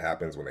chase where that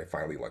happens when they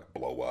finally like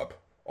blow up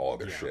all of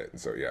their Yeah. shit, and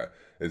so yeah,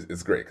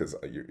 it's great because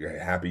you're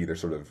happy they're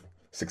sort of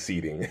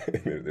succeeding.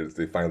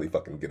 They finally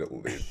fucking get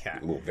Yeah.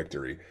 a little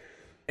victory,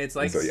 It's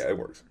and like so yeah, it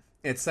works.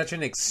 it's such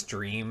an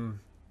extreme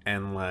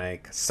and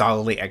like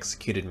solidly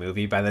executed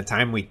movie. By the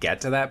time we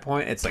get to that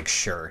point, it's like,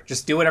 sure,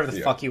 just do whatever the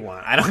Yeah. fuck you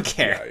want. I don't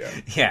care. Yeah,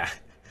 yeah. Yeah. It's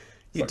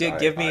You like, did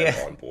give me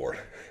I'm on board.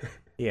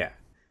 yeah.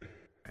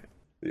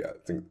 Yeah, I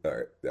think all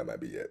right, that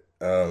might be it.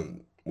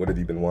 What have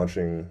you been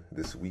watching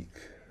this week?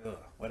 Ugh,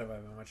 what have I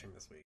been watching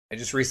this week? I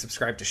just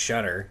resubscribed to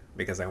Shudder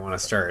because I want to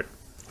start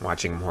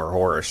watching more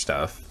horror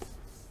stuff.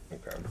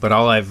 Okay. But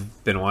all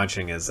I've been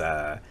watching is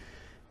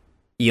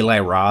Eli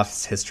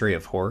Roth's History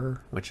of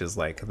Horror, which is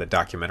like the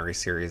documentary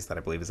series that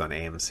I believe is on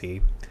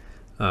AMC.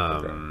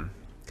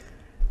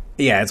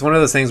 Yeah, it's one of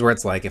those things where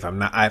it's like if I'm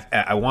not,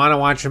 I want to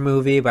watch a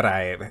movie, but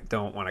I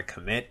don't want to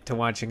commit to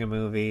watching a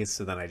movie,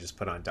 so then I just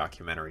put on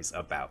documentaries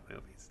about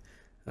movies.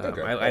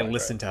 Okay, I I like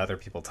listen that. to other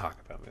people talk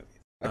about movies,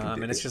 can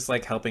dig and it's it. just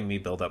like helping me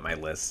build up my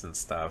lists and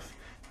stuff.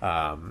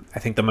 I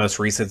think the most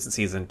recent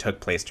season took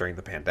place during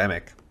the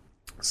pandemic,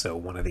 so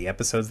one of the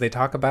episodes they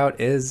talk about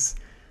is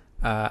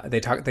they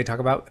talk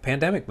about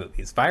pandemic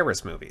movies,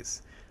 virus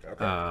movies.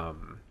 Okay.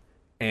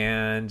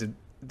 And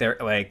they're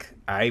like,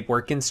 I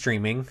work in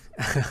streaming,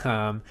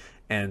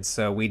 and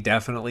so we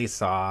definitely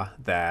saw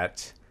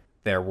that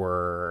there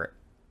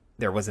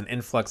was an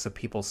influx of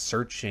people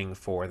searching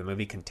for the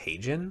movie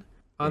Contagion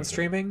on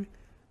streaming,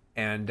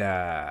 and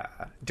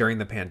during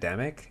the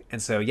pandemic,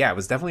 and so yeah, it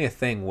was definitely a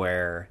thing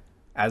where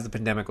as the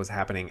pandemic was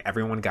happening,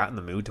 everyone got in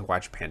the mood to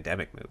watch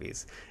pandemic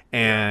movies,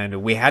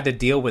 and we had to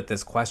deal with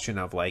this question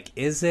of like,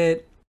 is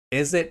it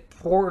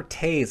poor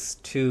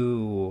taste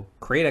to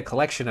create a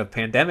collection of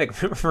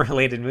pandemic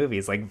related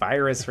movies, like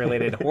virus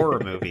related horror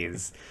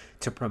movies,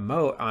 to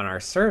promote on our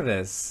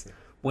service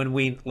when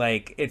we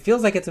like it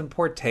feels like it's in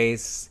poor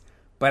taste,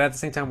 but at the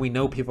same time we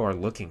know people are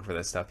looking for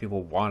this stuff.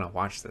 People want to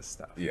watch this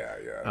stuff. Yeah,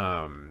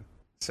 yeah.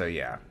 So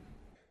yeah.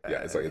 Yeah,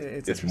 it's like It's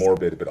it's interesting.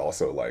 morbid, but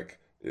also like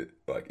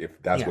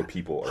if that's Yeah. what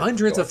people are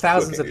Hundreds like, of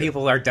thousands looking of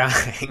people are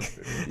dying.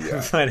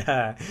 Yeah. But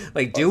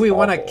like, do That's we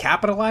want to awful.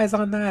 capitalize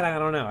on that? I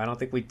don't know. I don't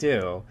think we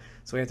do.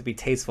 So we have to be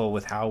tasteful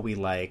with how we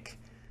like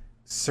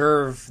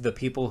serve the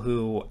people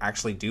who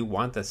actually do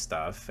want this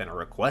stuff and are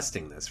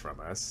requesting this from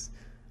us.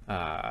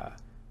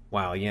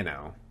 While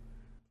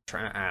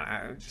try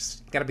I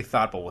just got to be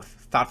thoughtful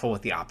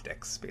with the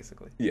optics,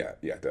 basically. Yeah,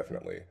 yeah,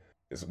 definitely.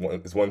 It's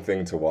one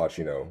thing to watch,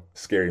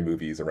 scary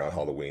movies around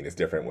Halloween. It's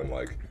different when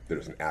like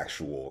there's an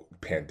actual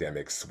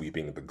pandemic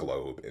sweeping the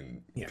globe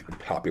and Yeah.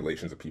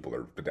 populations of people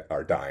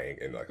are dying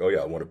and like, oh yeah,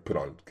 I want to put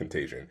on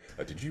Contagion.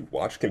 Did you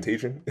watch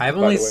Contagion? I've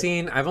by only the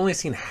way?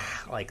 seen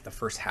like the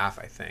first half.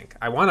 I think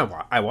I want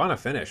to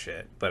finish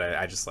it, but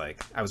I just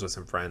like I was with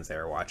some friends, they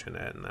were watching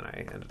it, and then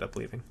I ended up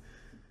leaving.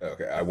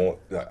 Okay, I won't.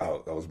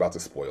 I was about to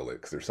spoil it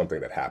because there's something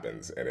that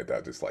happens and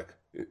that just like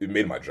it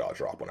made my jaw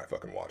drop when I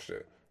fucking watched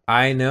it.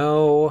 I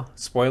know,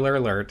 spoiler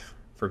alert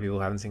for people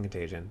who haven't seen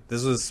Contagion.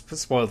 This was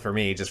spoiled for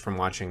me just from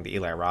watching the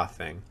Eli Roth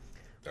thing.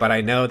 But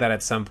I know that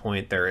at some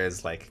point there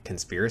is like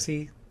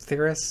conspiracy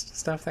theorist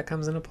stuff that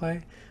comes into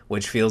play,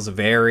 which feels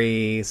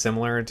very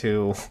similar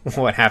to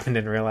what happened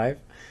in real life.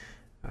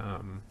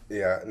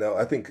 Yeah, no,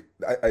 I think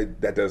I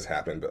that does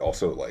happen, but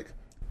also like,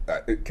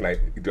 do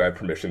I have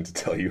permission to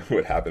tell you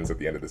what happens at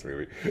the end of this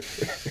movie?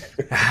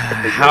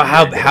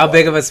 How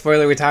big of a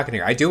spoiler are we talking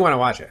here? I do want to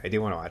watch it.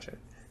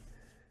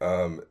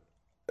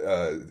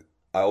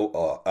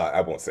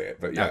 I won't say it,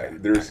 but yeah, Okay.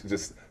 there's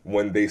just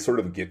when they sort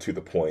of get to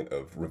the point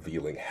of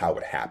revealing how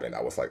it happened,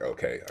 I was like,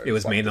 okay, It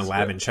was like, made in a this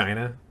lab is in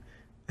China.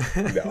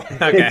 no,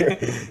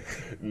 Okay.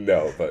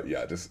 no, but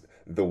yeah, just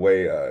the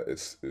way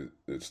it's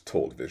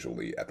told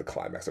visually at the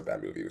climax of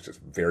that movie was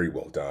just very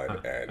well done,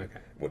 and okay.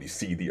 when you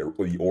see the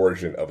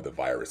origin of the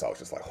virus, I was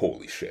just like,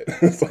 holy shit!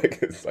 It's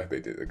like they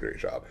did a great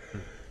job.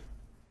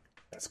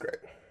 That's great.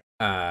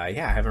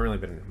 Yeah, I haven't really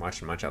been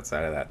watching much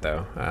outside of that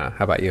though. How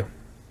about you?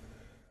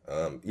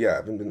 Yeah, I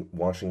haven't been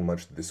watching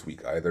much this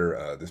week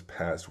either. This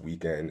past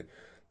weekend,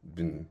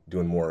 been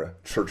doing more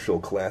Churchill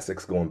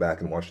classics, going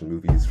back and watching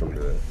movies from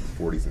the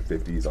 40s and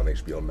 50s on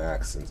HBO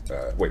Max. And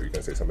wait, were you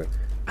gonna say something?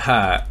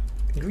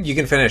 You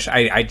can finish.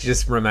 I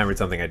just remembered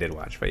something I did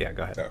watch, but yeah,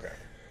 go ahead. Okay.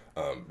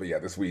 But yeah,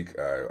 this week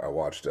I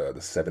watched The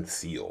Seventh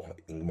Seal,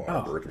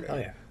 Ingmar Bergman. hell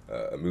yeah.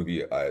 A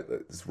movie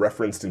it's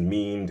referenced and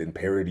memed and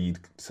parodied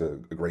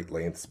to great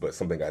lengths, but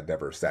something I'd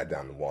never sat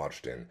down and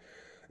watched. And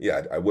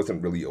yeah, I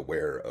wasn't really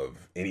aware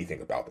of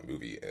anything about the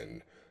movie.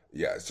 And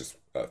yeah, it's just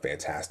a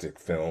fantastic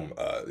film.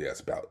 Yeah,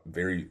 it's about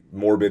very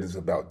morbid. It's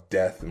about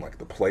death and like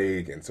the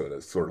plague, and so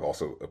it's sort of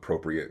also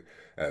appropriate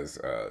as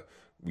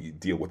we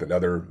deal with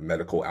another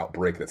medical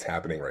outbreak that's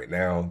happening right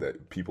now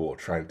that people are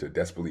trying to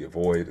desperately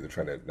avoid. They're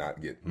trying to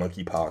not get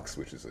monkeypox,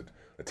 which is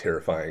a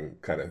terrifying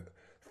kind of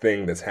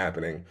thing that's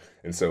happening.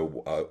 And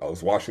so I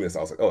was watching this.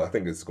 I was like, oh, I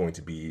think it's going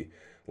to be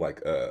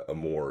like a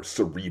more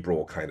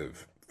cerebral kind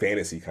of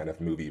fantasy kind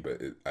of movie.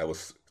 But I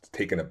was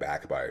taken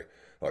aback by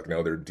like,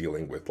 no, they're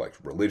dealing with like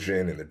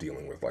religion and they're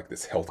dealing with like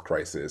this health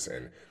crisis.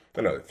 And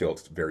I don't know, it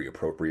felt very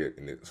appropriate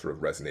and it sort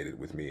of resonated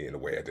with me in a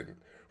way I didn't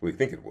really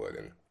think it would.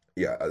 And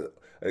yeah,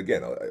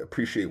 again, I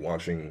appreciate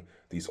watching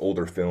these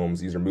older films.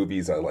 These are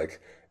movies I like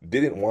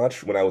didn't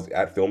watch when I was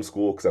at film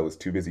school because I was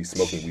too busy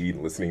smoking weed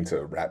and listening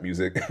to rap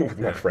music with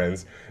my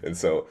friends. And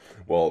so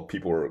while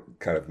people were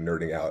kind of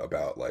nerding out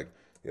about like,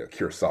 you know,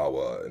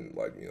 Kurosawa and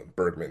like, you know,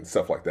 Bergman,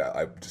 stuff like that,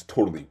 I just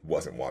totally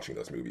wasn't watching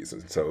those movies.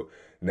 And so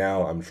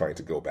now I'm trying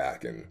to go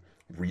back and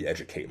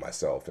re-educate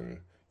myself and,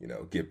 you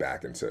know, get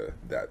back into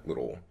that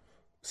little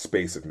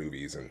space of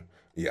movies. And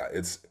yeah,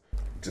 it's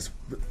just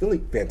really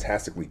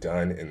fantastically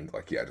done. And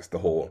like, yeah, just the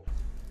whole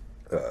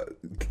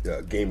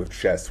game of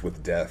chess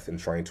with death and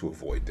trying to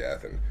avoid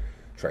death and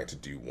trying to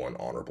do one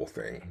honorable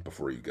thing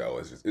before you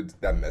go.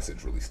 That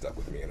message really stuck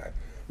with me and I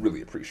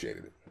really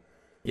appreciated it.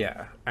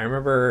 Yeah, I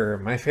remember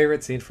my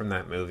favorite scene from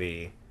that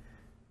movie.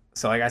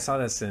 So like I saw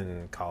this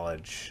in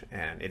college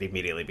and it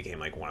immediately became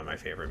like one of my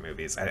favorite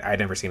movies. I'd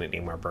never seen an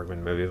Ingmar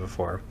Bergman movie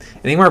before.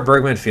 And Ingmar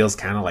Bergman feels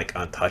kind of like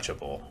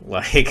untouchable.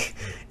 Like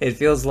it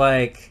feels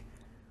like,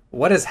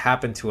 what has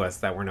happened to us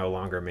that we're no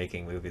longer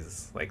making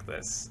movies like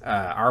this?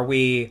 Are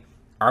we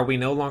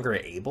no longer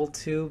able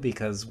to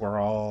because we're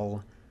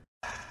all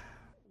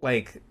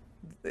like,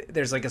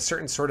 there's like a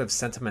certain sort of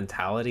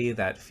sentimentality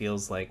that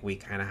feels like we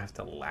kind of have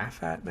to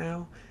laugh at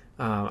now.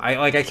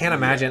 I can't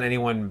imagine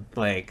anyone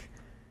like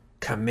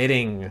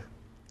committing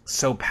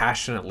so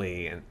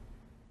passionately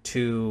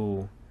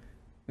to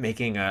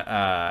making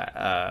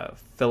a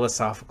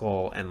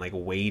philosophical and like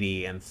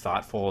weighty and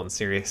thoughtful and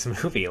serious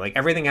movie. Like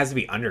everything has to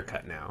be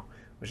undercut now,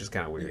 which is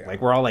kind of weird. Yeah.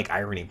 Like we're all like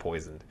irony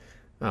poisoned.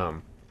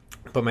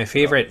 But my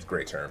favorite,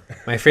 great term.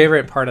 My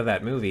favorite part of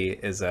that movie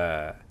is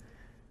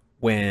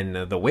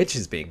when the witch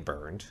is being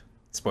burned.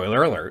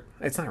 Spoiler alert!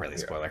 It's not really a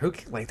spoiler. Who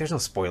like? There's no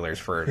spoilers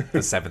for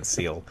the Seventh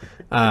Seal.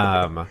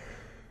 Yeah,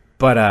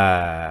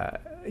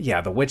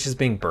 the witch is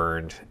being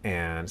burned,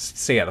 and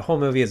so yeah, the whole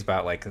movie is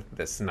about like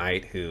this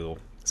knight who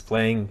is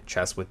playing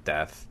chess with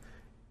death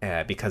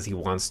because he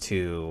wants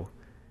to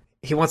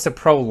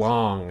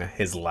prolong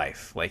his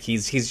life. Like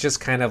he's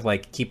just kind of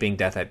like keeping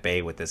death at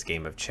bay with this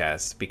game of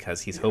chess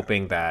because he's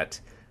hoping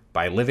that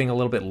by living a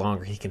little bit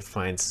longer he can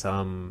find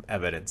some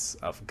evidence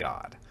of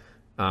God.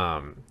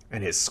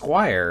 And his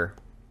squire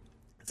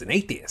is an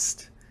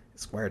atheist.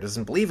 His squire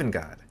doesn't believe in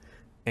God.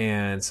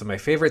 And so my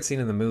favorite scene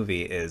in the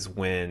movie is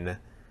when,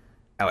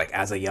 like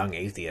as a young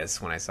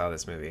atheist, when I saw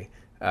this movie,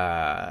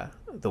 the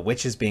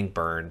witch is being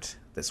burned.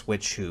 This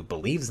witch who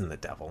believes in the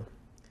devil.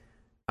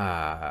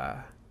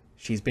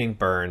 She's being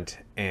burned,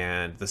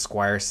 and the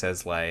squire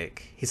says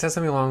he says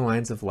something along the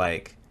lines of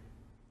like,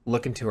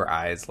 look into her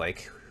eyes,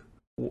 like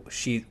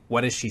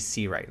what does she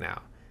see right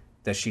now?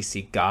 Does she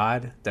see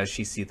God? Does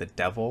she see the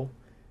devil?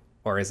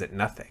 Or is it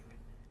nothing?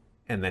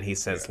 And then he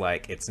says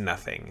like, it's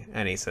nothing.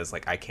 And he says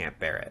like, I can't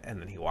bear it. And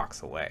then he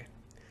walks away.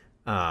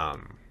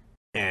 And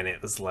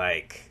it was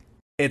like,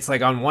 it's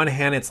like on one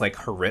hand, it's like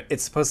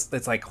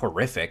it's like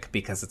horrific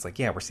because it's like,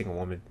 yeah, we're seeing a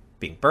woman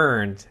being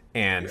burned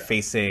and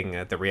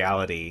facing the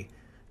reality,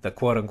 the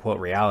quote unquote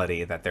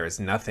reality that there is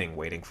nothing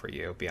waiting for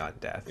you beyond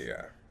death.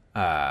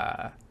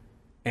 Yeah.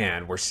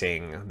 And we're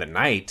seeing the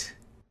knight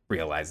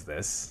realize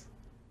this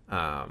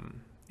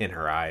in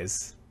her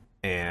eyes.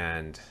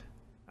 And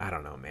I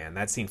don't know, man.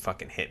 That scene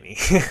fucking hit me.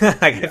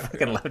 I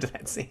fucking loved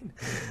that scene.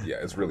 Yeah,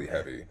 it's really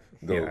heavy.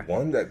 The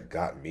one that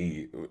got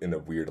me in a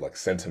weird, like,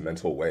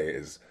 sentimental way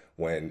is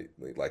when,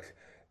 like,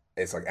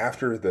 it's like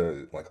after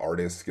the like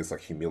artist gets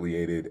like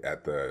humiliated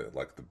at the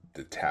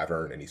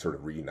tavern and he sort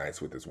of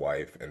reunites with his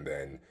wife, and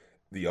then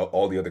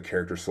all the other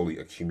characters slowly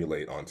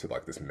accumulate onto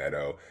like this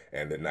meadow,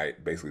 and the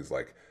knight basically is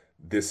like,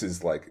 this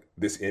is like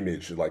this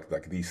image,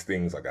 like these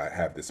things, like I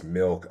have this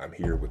milk, I'm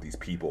here with these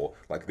people,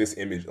 like this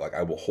image, like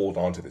I will hold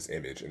on to this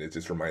image. And it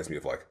just reminds me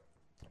of like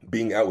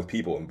being out with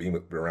people and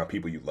being around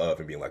people you love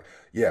and being like,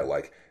 yeah,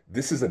 like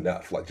this is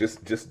enough. Like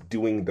just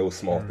doing those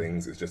small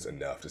things is just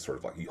enough to sort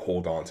of like you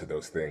hold on to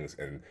those things,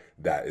 and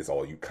that is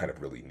all you kind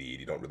of really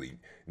need. You don't really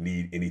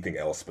need anything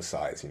else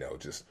besides, you know,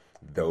 just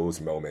those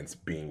moments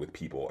being with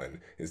people. And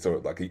it's sort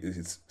of like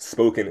it's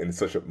spoken in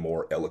such a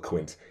more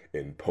eloquent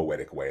and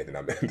poetic way than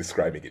I'm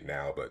describing it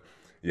now. But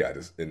yeah,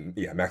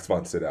 Max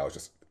von Sydow is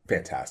just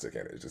fantastic,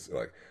 and it's just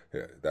like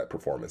that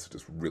performance is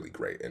just really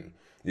great. And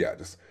yeah,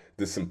 just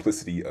the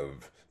simplicity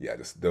of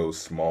just those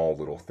small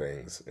little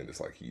things, and just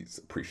like he's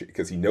appreciated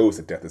because he knows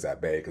that death is at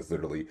bay, because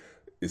literally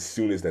as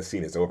soon as that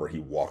scene is over, he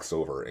walks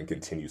over and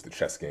continues the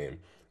chess game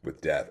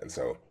with death. And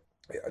so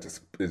it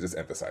just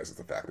emphasizes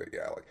the fact that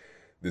like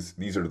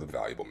these are the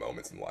valuable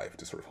moments in life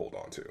to sort of hold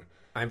on to.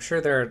 I'm sure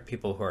there are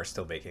people who are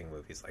still making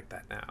movies like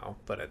that now,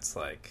 but it's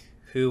like,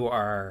 who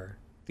are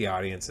the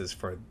audiences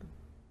for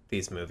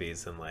these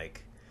movies? And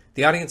like,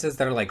 the audiences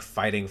that are like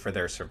fighting for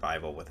their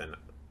survival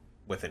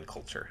within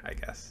culture, I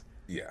guess.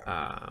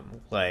 Yeah.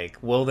 Like,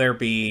 will there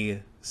be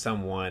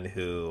someone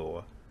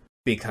who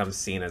becomes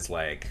seen as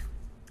like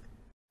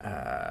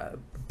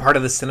part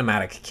of the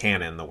cinematic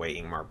canon the way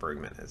Ingmar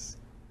Bergman is,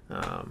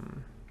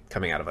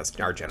 coming out of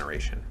our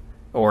generation?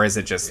 Or is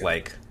it just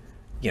like,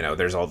 you know,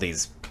 there's all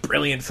these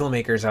brilliant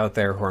filmmakers out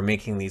there who are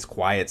making these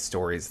quiet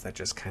stories that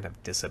just kind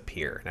of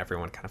disappear and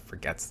everyone kind of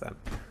forgets them?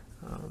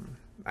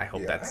 I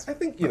hope that's... I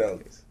think, you know,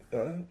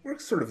 we're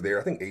sort of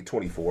there. I think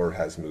A24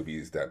 has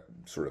movies that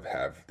sort of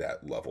have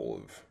that level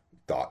of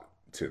thought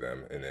to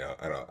them. And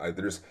I don't know,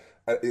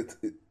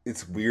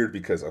 it's weird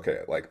because, okay,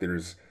 like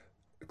there's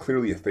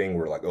clearly a thing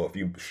where like, oh, if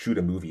you shoot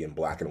a movie in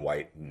black and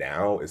white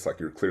now, it's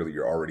like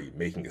you're already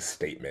making a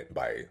statement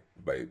by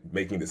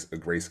making this a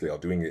grayscale,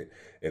 doing it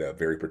in a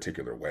very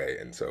particular way.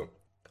 And so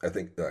I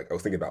think, like, I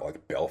was thinking about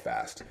like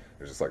Belfast.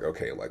 It's just like,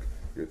 okay, like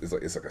it's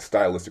like a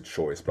stylistic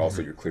choice, but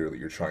also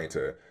you're trying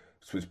to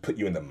put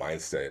you in the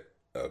mindset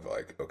of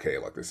like, okay,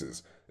 like this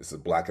is a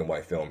black and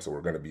white film, so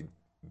we're going to be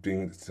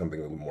doing something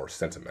a little more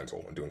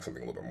sentimental and doing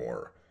something a little bit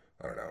more,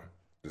 I don't know,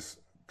 just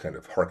kind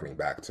of harkening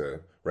back to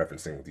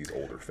referencing these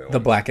older films. The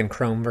black and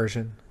chrome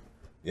version.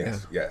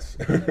 Yes, yes.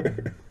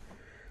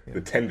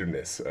 The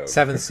tenderness of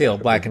Seventh Seal,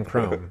 black and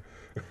chrome.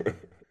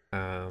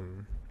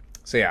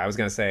 So yeah, I was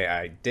gonna say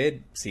I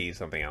did see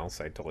something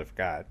else. I totally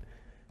forgot.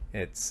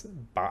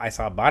 I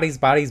saw Bodies,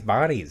 Bodies,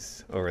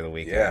 Bodies over the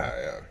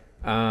weekend.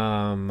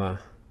 Yeah.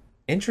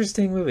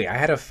 Interesting movie. I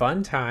had a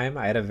fun time.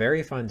 I had a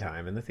very fun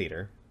time in the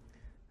theater.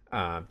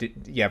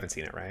 You haven't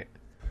seen it, right?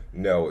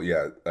 No,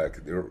 yeah.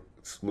 Like they're a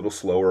little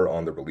slower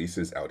on the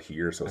releases out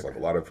here, so it's like a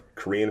lot of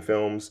Korean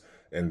films,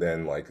 and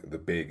then like the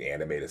big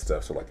animated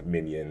stuff, so like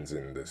Minions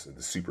and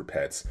the Super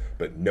Pets.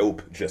 But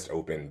Nope just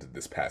opened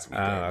this past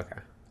weekend. Oh, okay.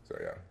 So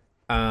yeah.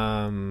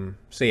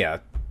 So yeah,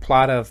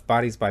 plot of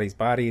Bodies, Bodies,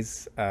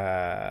 Bodies.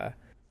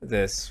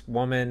 This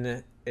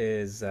woman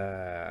is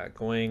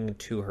going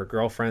to her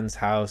girlfriend's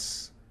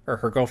house, or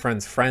her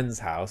girlfriend's friend's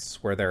house,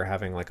 where they're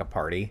having like a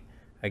party,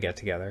 a get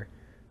together.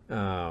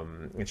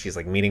 And she's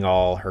like meeting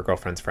all her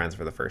girlfriend's friends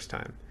for the first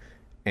time.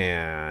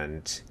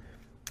 And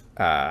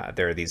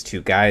there are these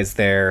two guys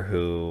there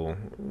who,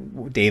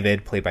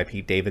 David, played by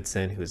Pete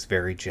Davidson, who's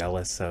very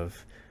jealous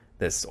of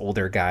this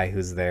older guy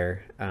who's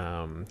there,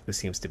 who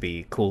seems to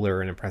be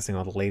cooler and impressing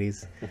all the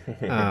ladies.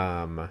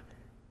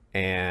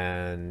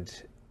 And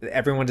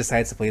everyone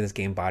decides to play this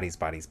game, Bodies,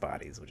 Bodies,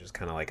 Bodies, which is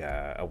kind of like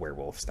a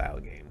werewolf style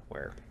game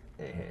where,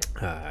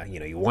 you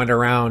know, you wander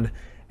around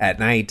at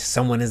night,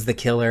 someone is the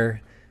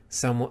killer.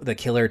 The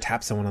killer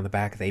taps someone on the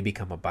back, they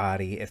become a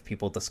body. If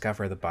people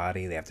discover the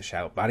body, they have to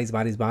shout bodies,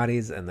 bodies,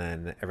 bodies, and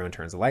then everyone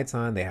turns the lights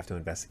on. They have to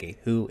investigate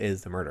who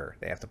is the murderer.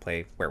 They have to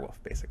play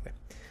werewolf, basically.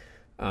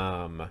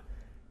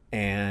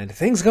 And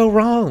things go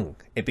wrong.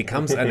 It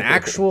becomes an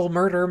actual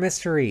murder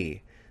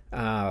mystery.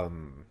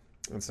 And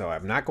so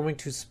I'm not going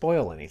to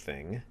spoil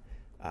anything.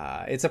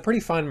 It's a pretty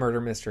fun murder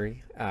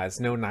mystery.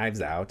 It's no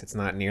Knives Out. It's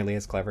not nearly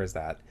as clever as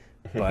that,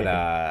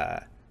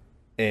 but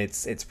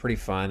it's pretty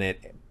fun.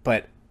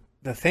 But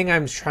the thing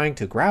I'm trying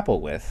to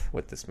grapple with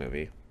this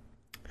movie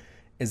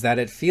is that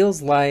it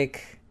feels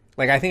like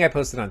I think I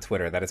posted on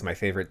Twitter that it's my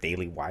favorite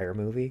Daily Wire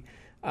movie.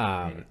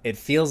 It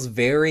feels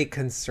very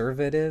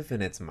conservative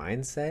in its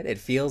mindset. It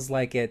feels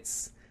like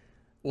it's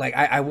like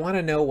I want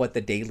to know what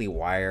the Daily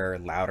Wire,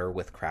 Louder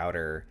with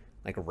Crowder,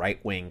 like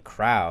right-wing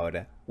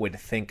crowd would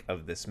think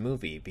of this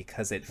movie,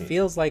 because it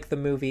feels like the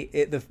movie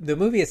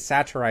is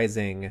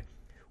satirizing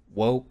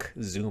woke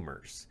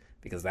Zoomers,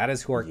 because that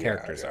is who our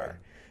characters are.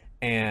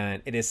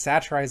 And it is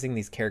satirizing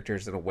these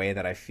characters in a way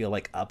that I feel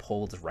like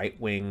upholds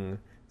right-wing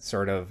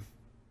sort of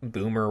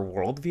boomer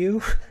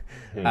worldview.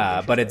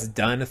 But it's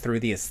done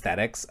through the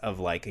aesthetics of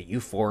like a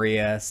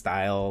Euphoria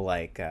style,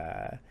 like,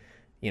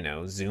 you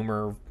know,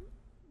 Zoomer.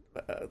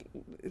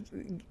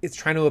 It's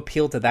trying to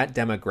appeal to that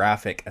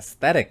demographic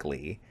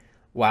aesthetically,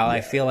 while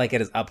I feel like it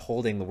is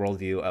upholding the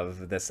worldview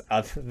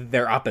of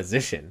their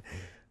opposition.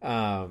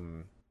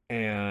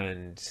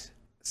 And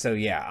so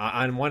yeah,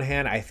 on one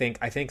hand, I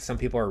think some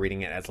people are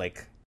reading it as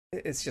like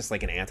it's just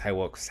like an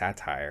anti-woke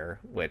satire,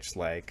 which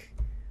like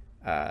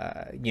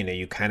you know,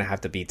 you kind of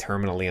have to be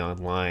terminally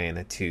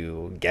online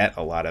to get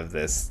a lot of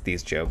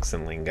these jokes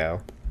and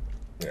lingo.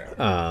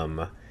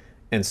 Yeah.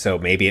 And so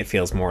maybe it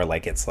feels more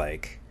like it's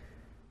like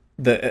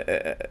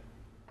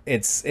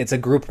it's a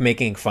group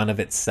making fun of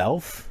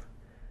itself,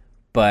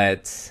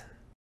 but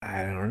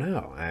I don't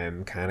know.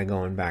 I'm kind of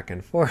going back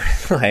and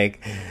forth.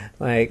 like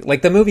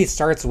the movie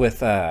starts with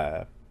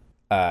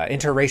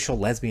interracial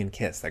lesbian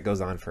kiss that goes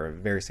on for a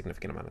very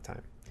significant amount of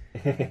time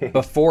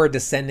before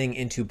descending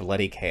into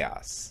bloody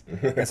chaos.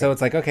 And so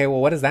it's like, okay, well,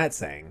 what is that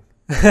saying?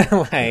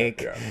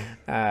 Like,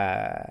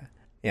 I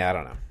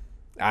don't know.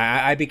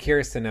 I'd be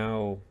curious to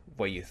know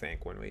what you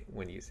think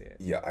when you see it.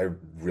 Yeah, I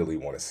really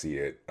want to see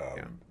it.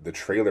 The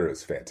trailer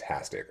is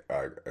fantastic.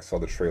 I saw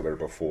the trailer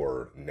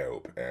before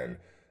Nope, and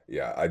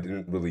yeah, I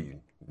didn't really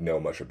know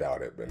much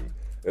about it, but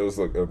it was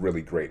like a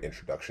really great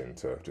introduction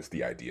to just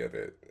the idea of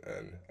it,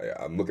 and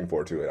I'm looking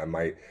forward to it. I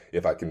might,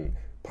 if I can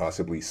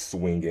possibly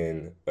swing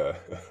in a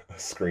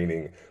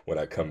screening when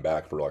I come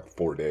back for like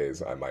 4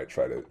 days, I might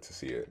try to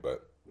see it,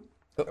 but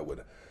I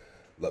would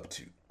love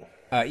to.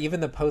 Even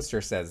the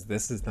poster says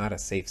this is not a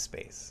safe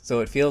space, so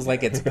it feels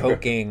like it's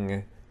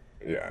poking.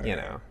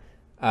 Even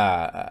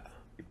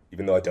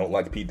though I don't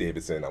like Pete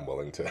Davidson, I'm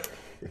willing to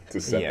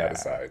set that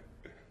aside.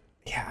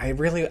 Yeah, I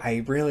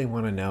really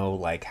want to know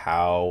like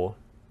how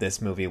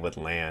this movie would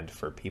land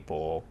for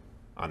people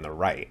on the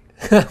right.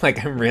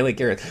 Like, I'm really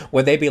curious.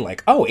 Would they be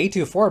like, "Oh,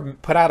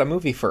 A24 put out a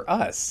movie for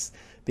us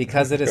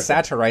because it is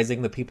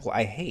satirizing the people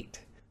I hate"?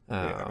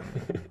 Yeah.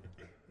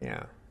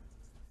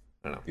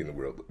 I don't know. In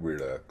the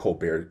weird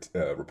Colbert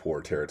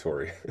Report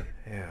territory.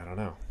 Yeah, I don't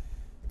know.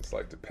 It's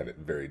like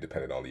very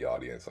dependent on the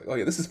audience. Like, oh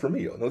yeah, this is for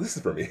me. Oh, no, this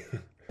is for me.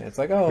 It's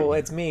like, oh,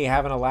 it's me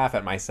having a laugh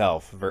at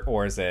myself,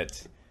 or is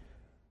it?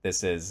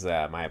 This is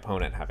my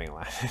opponent having a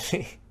laugh at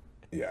me.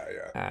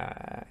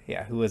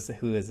 Yeah. Who is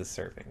this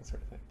serving,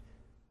 sort of thing.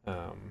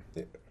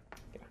 Yeah.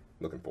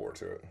 Looking forward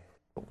to it.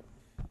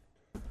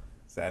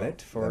 Is that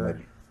it for?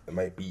 That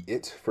might be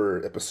it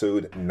for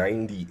episode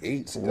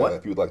 98. What?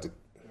 If you would like to.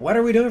 What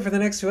are we doing for the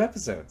next 2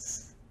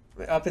 episodes?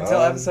 Up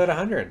until episode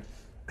 100.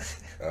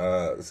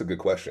 That's a good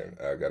question.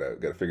 I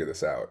gotta figure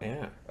this out.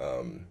 Yeah.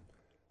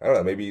 I don't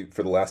know. Maybe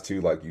for the last 2,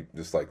 like you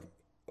just like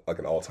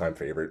an all-time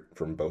favorite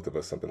from both of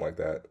us, something like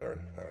that, or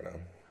I don't know.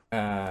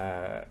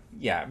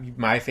 Yeah,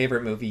 my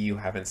favorite movie you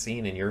haven't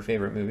seen, and your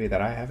favorite movie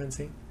that I haven't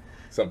seen.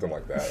 Something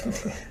like that. I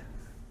don't know.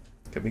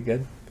 Could be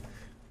good.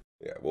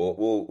 Yeah,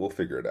 we'll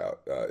figure it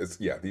out.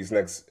 These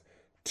next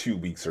 2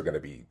 weeks are gonna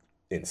be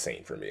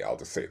insane for me. I'll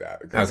just say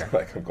that because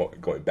like I'm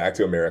going back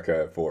to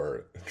America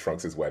for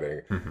Trunks'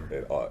 wedding,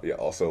 and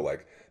also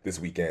like this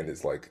weekend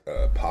is like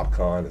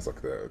PopCon. It's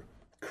like the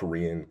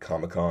Korean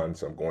Comic-Con,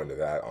 so I'm going to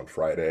that on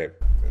Friday,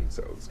 and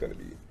so it's going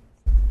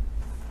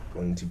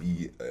to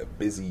be a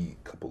busy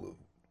couple of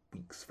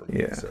weeks for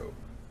me. So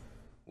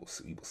we'll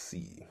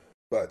see.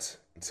 But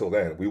until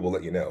then, we will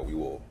let you know. We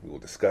will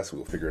discuss. We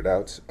will figure it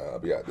out.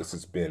 But yeah, this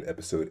has been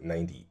episode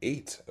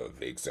 98 of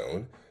Vague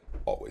Zone.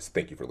 Always,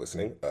 thank you for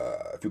listening.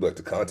 If you'd like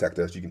to contact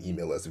us, you can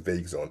email us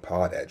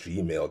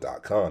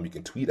vaguezonepod@gmail.com. You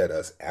can tweet at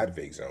us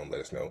 @vaguezone.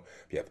 Let us know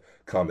if you have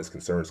comments,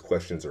 concerns,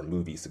 questions, or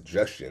movie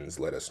suggestions.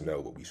 Let us know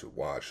what we should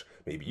watch.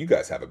 Maybe you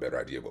guys have a better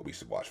idea of what we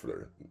should watch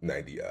for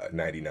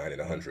 99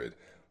 and 100.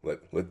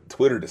 Let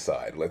Twitter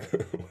decide.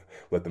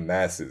 Let the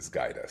masses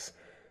guide us.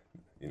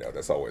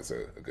 That's always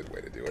a good way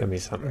to do it. Can be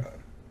something.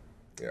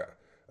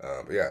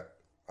 But yeah,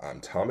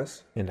 I'm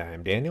Thomas. And I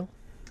am Daniel.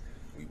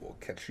 We will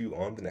catch you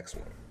on the next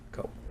one.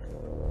 Go.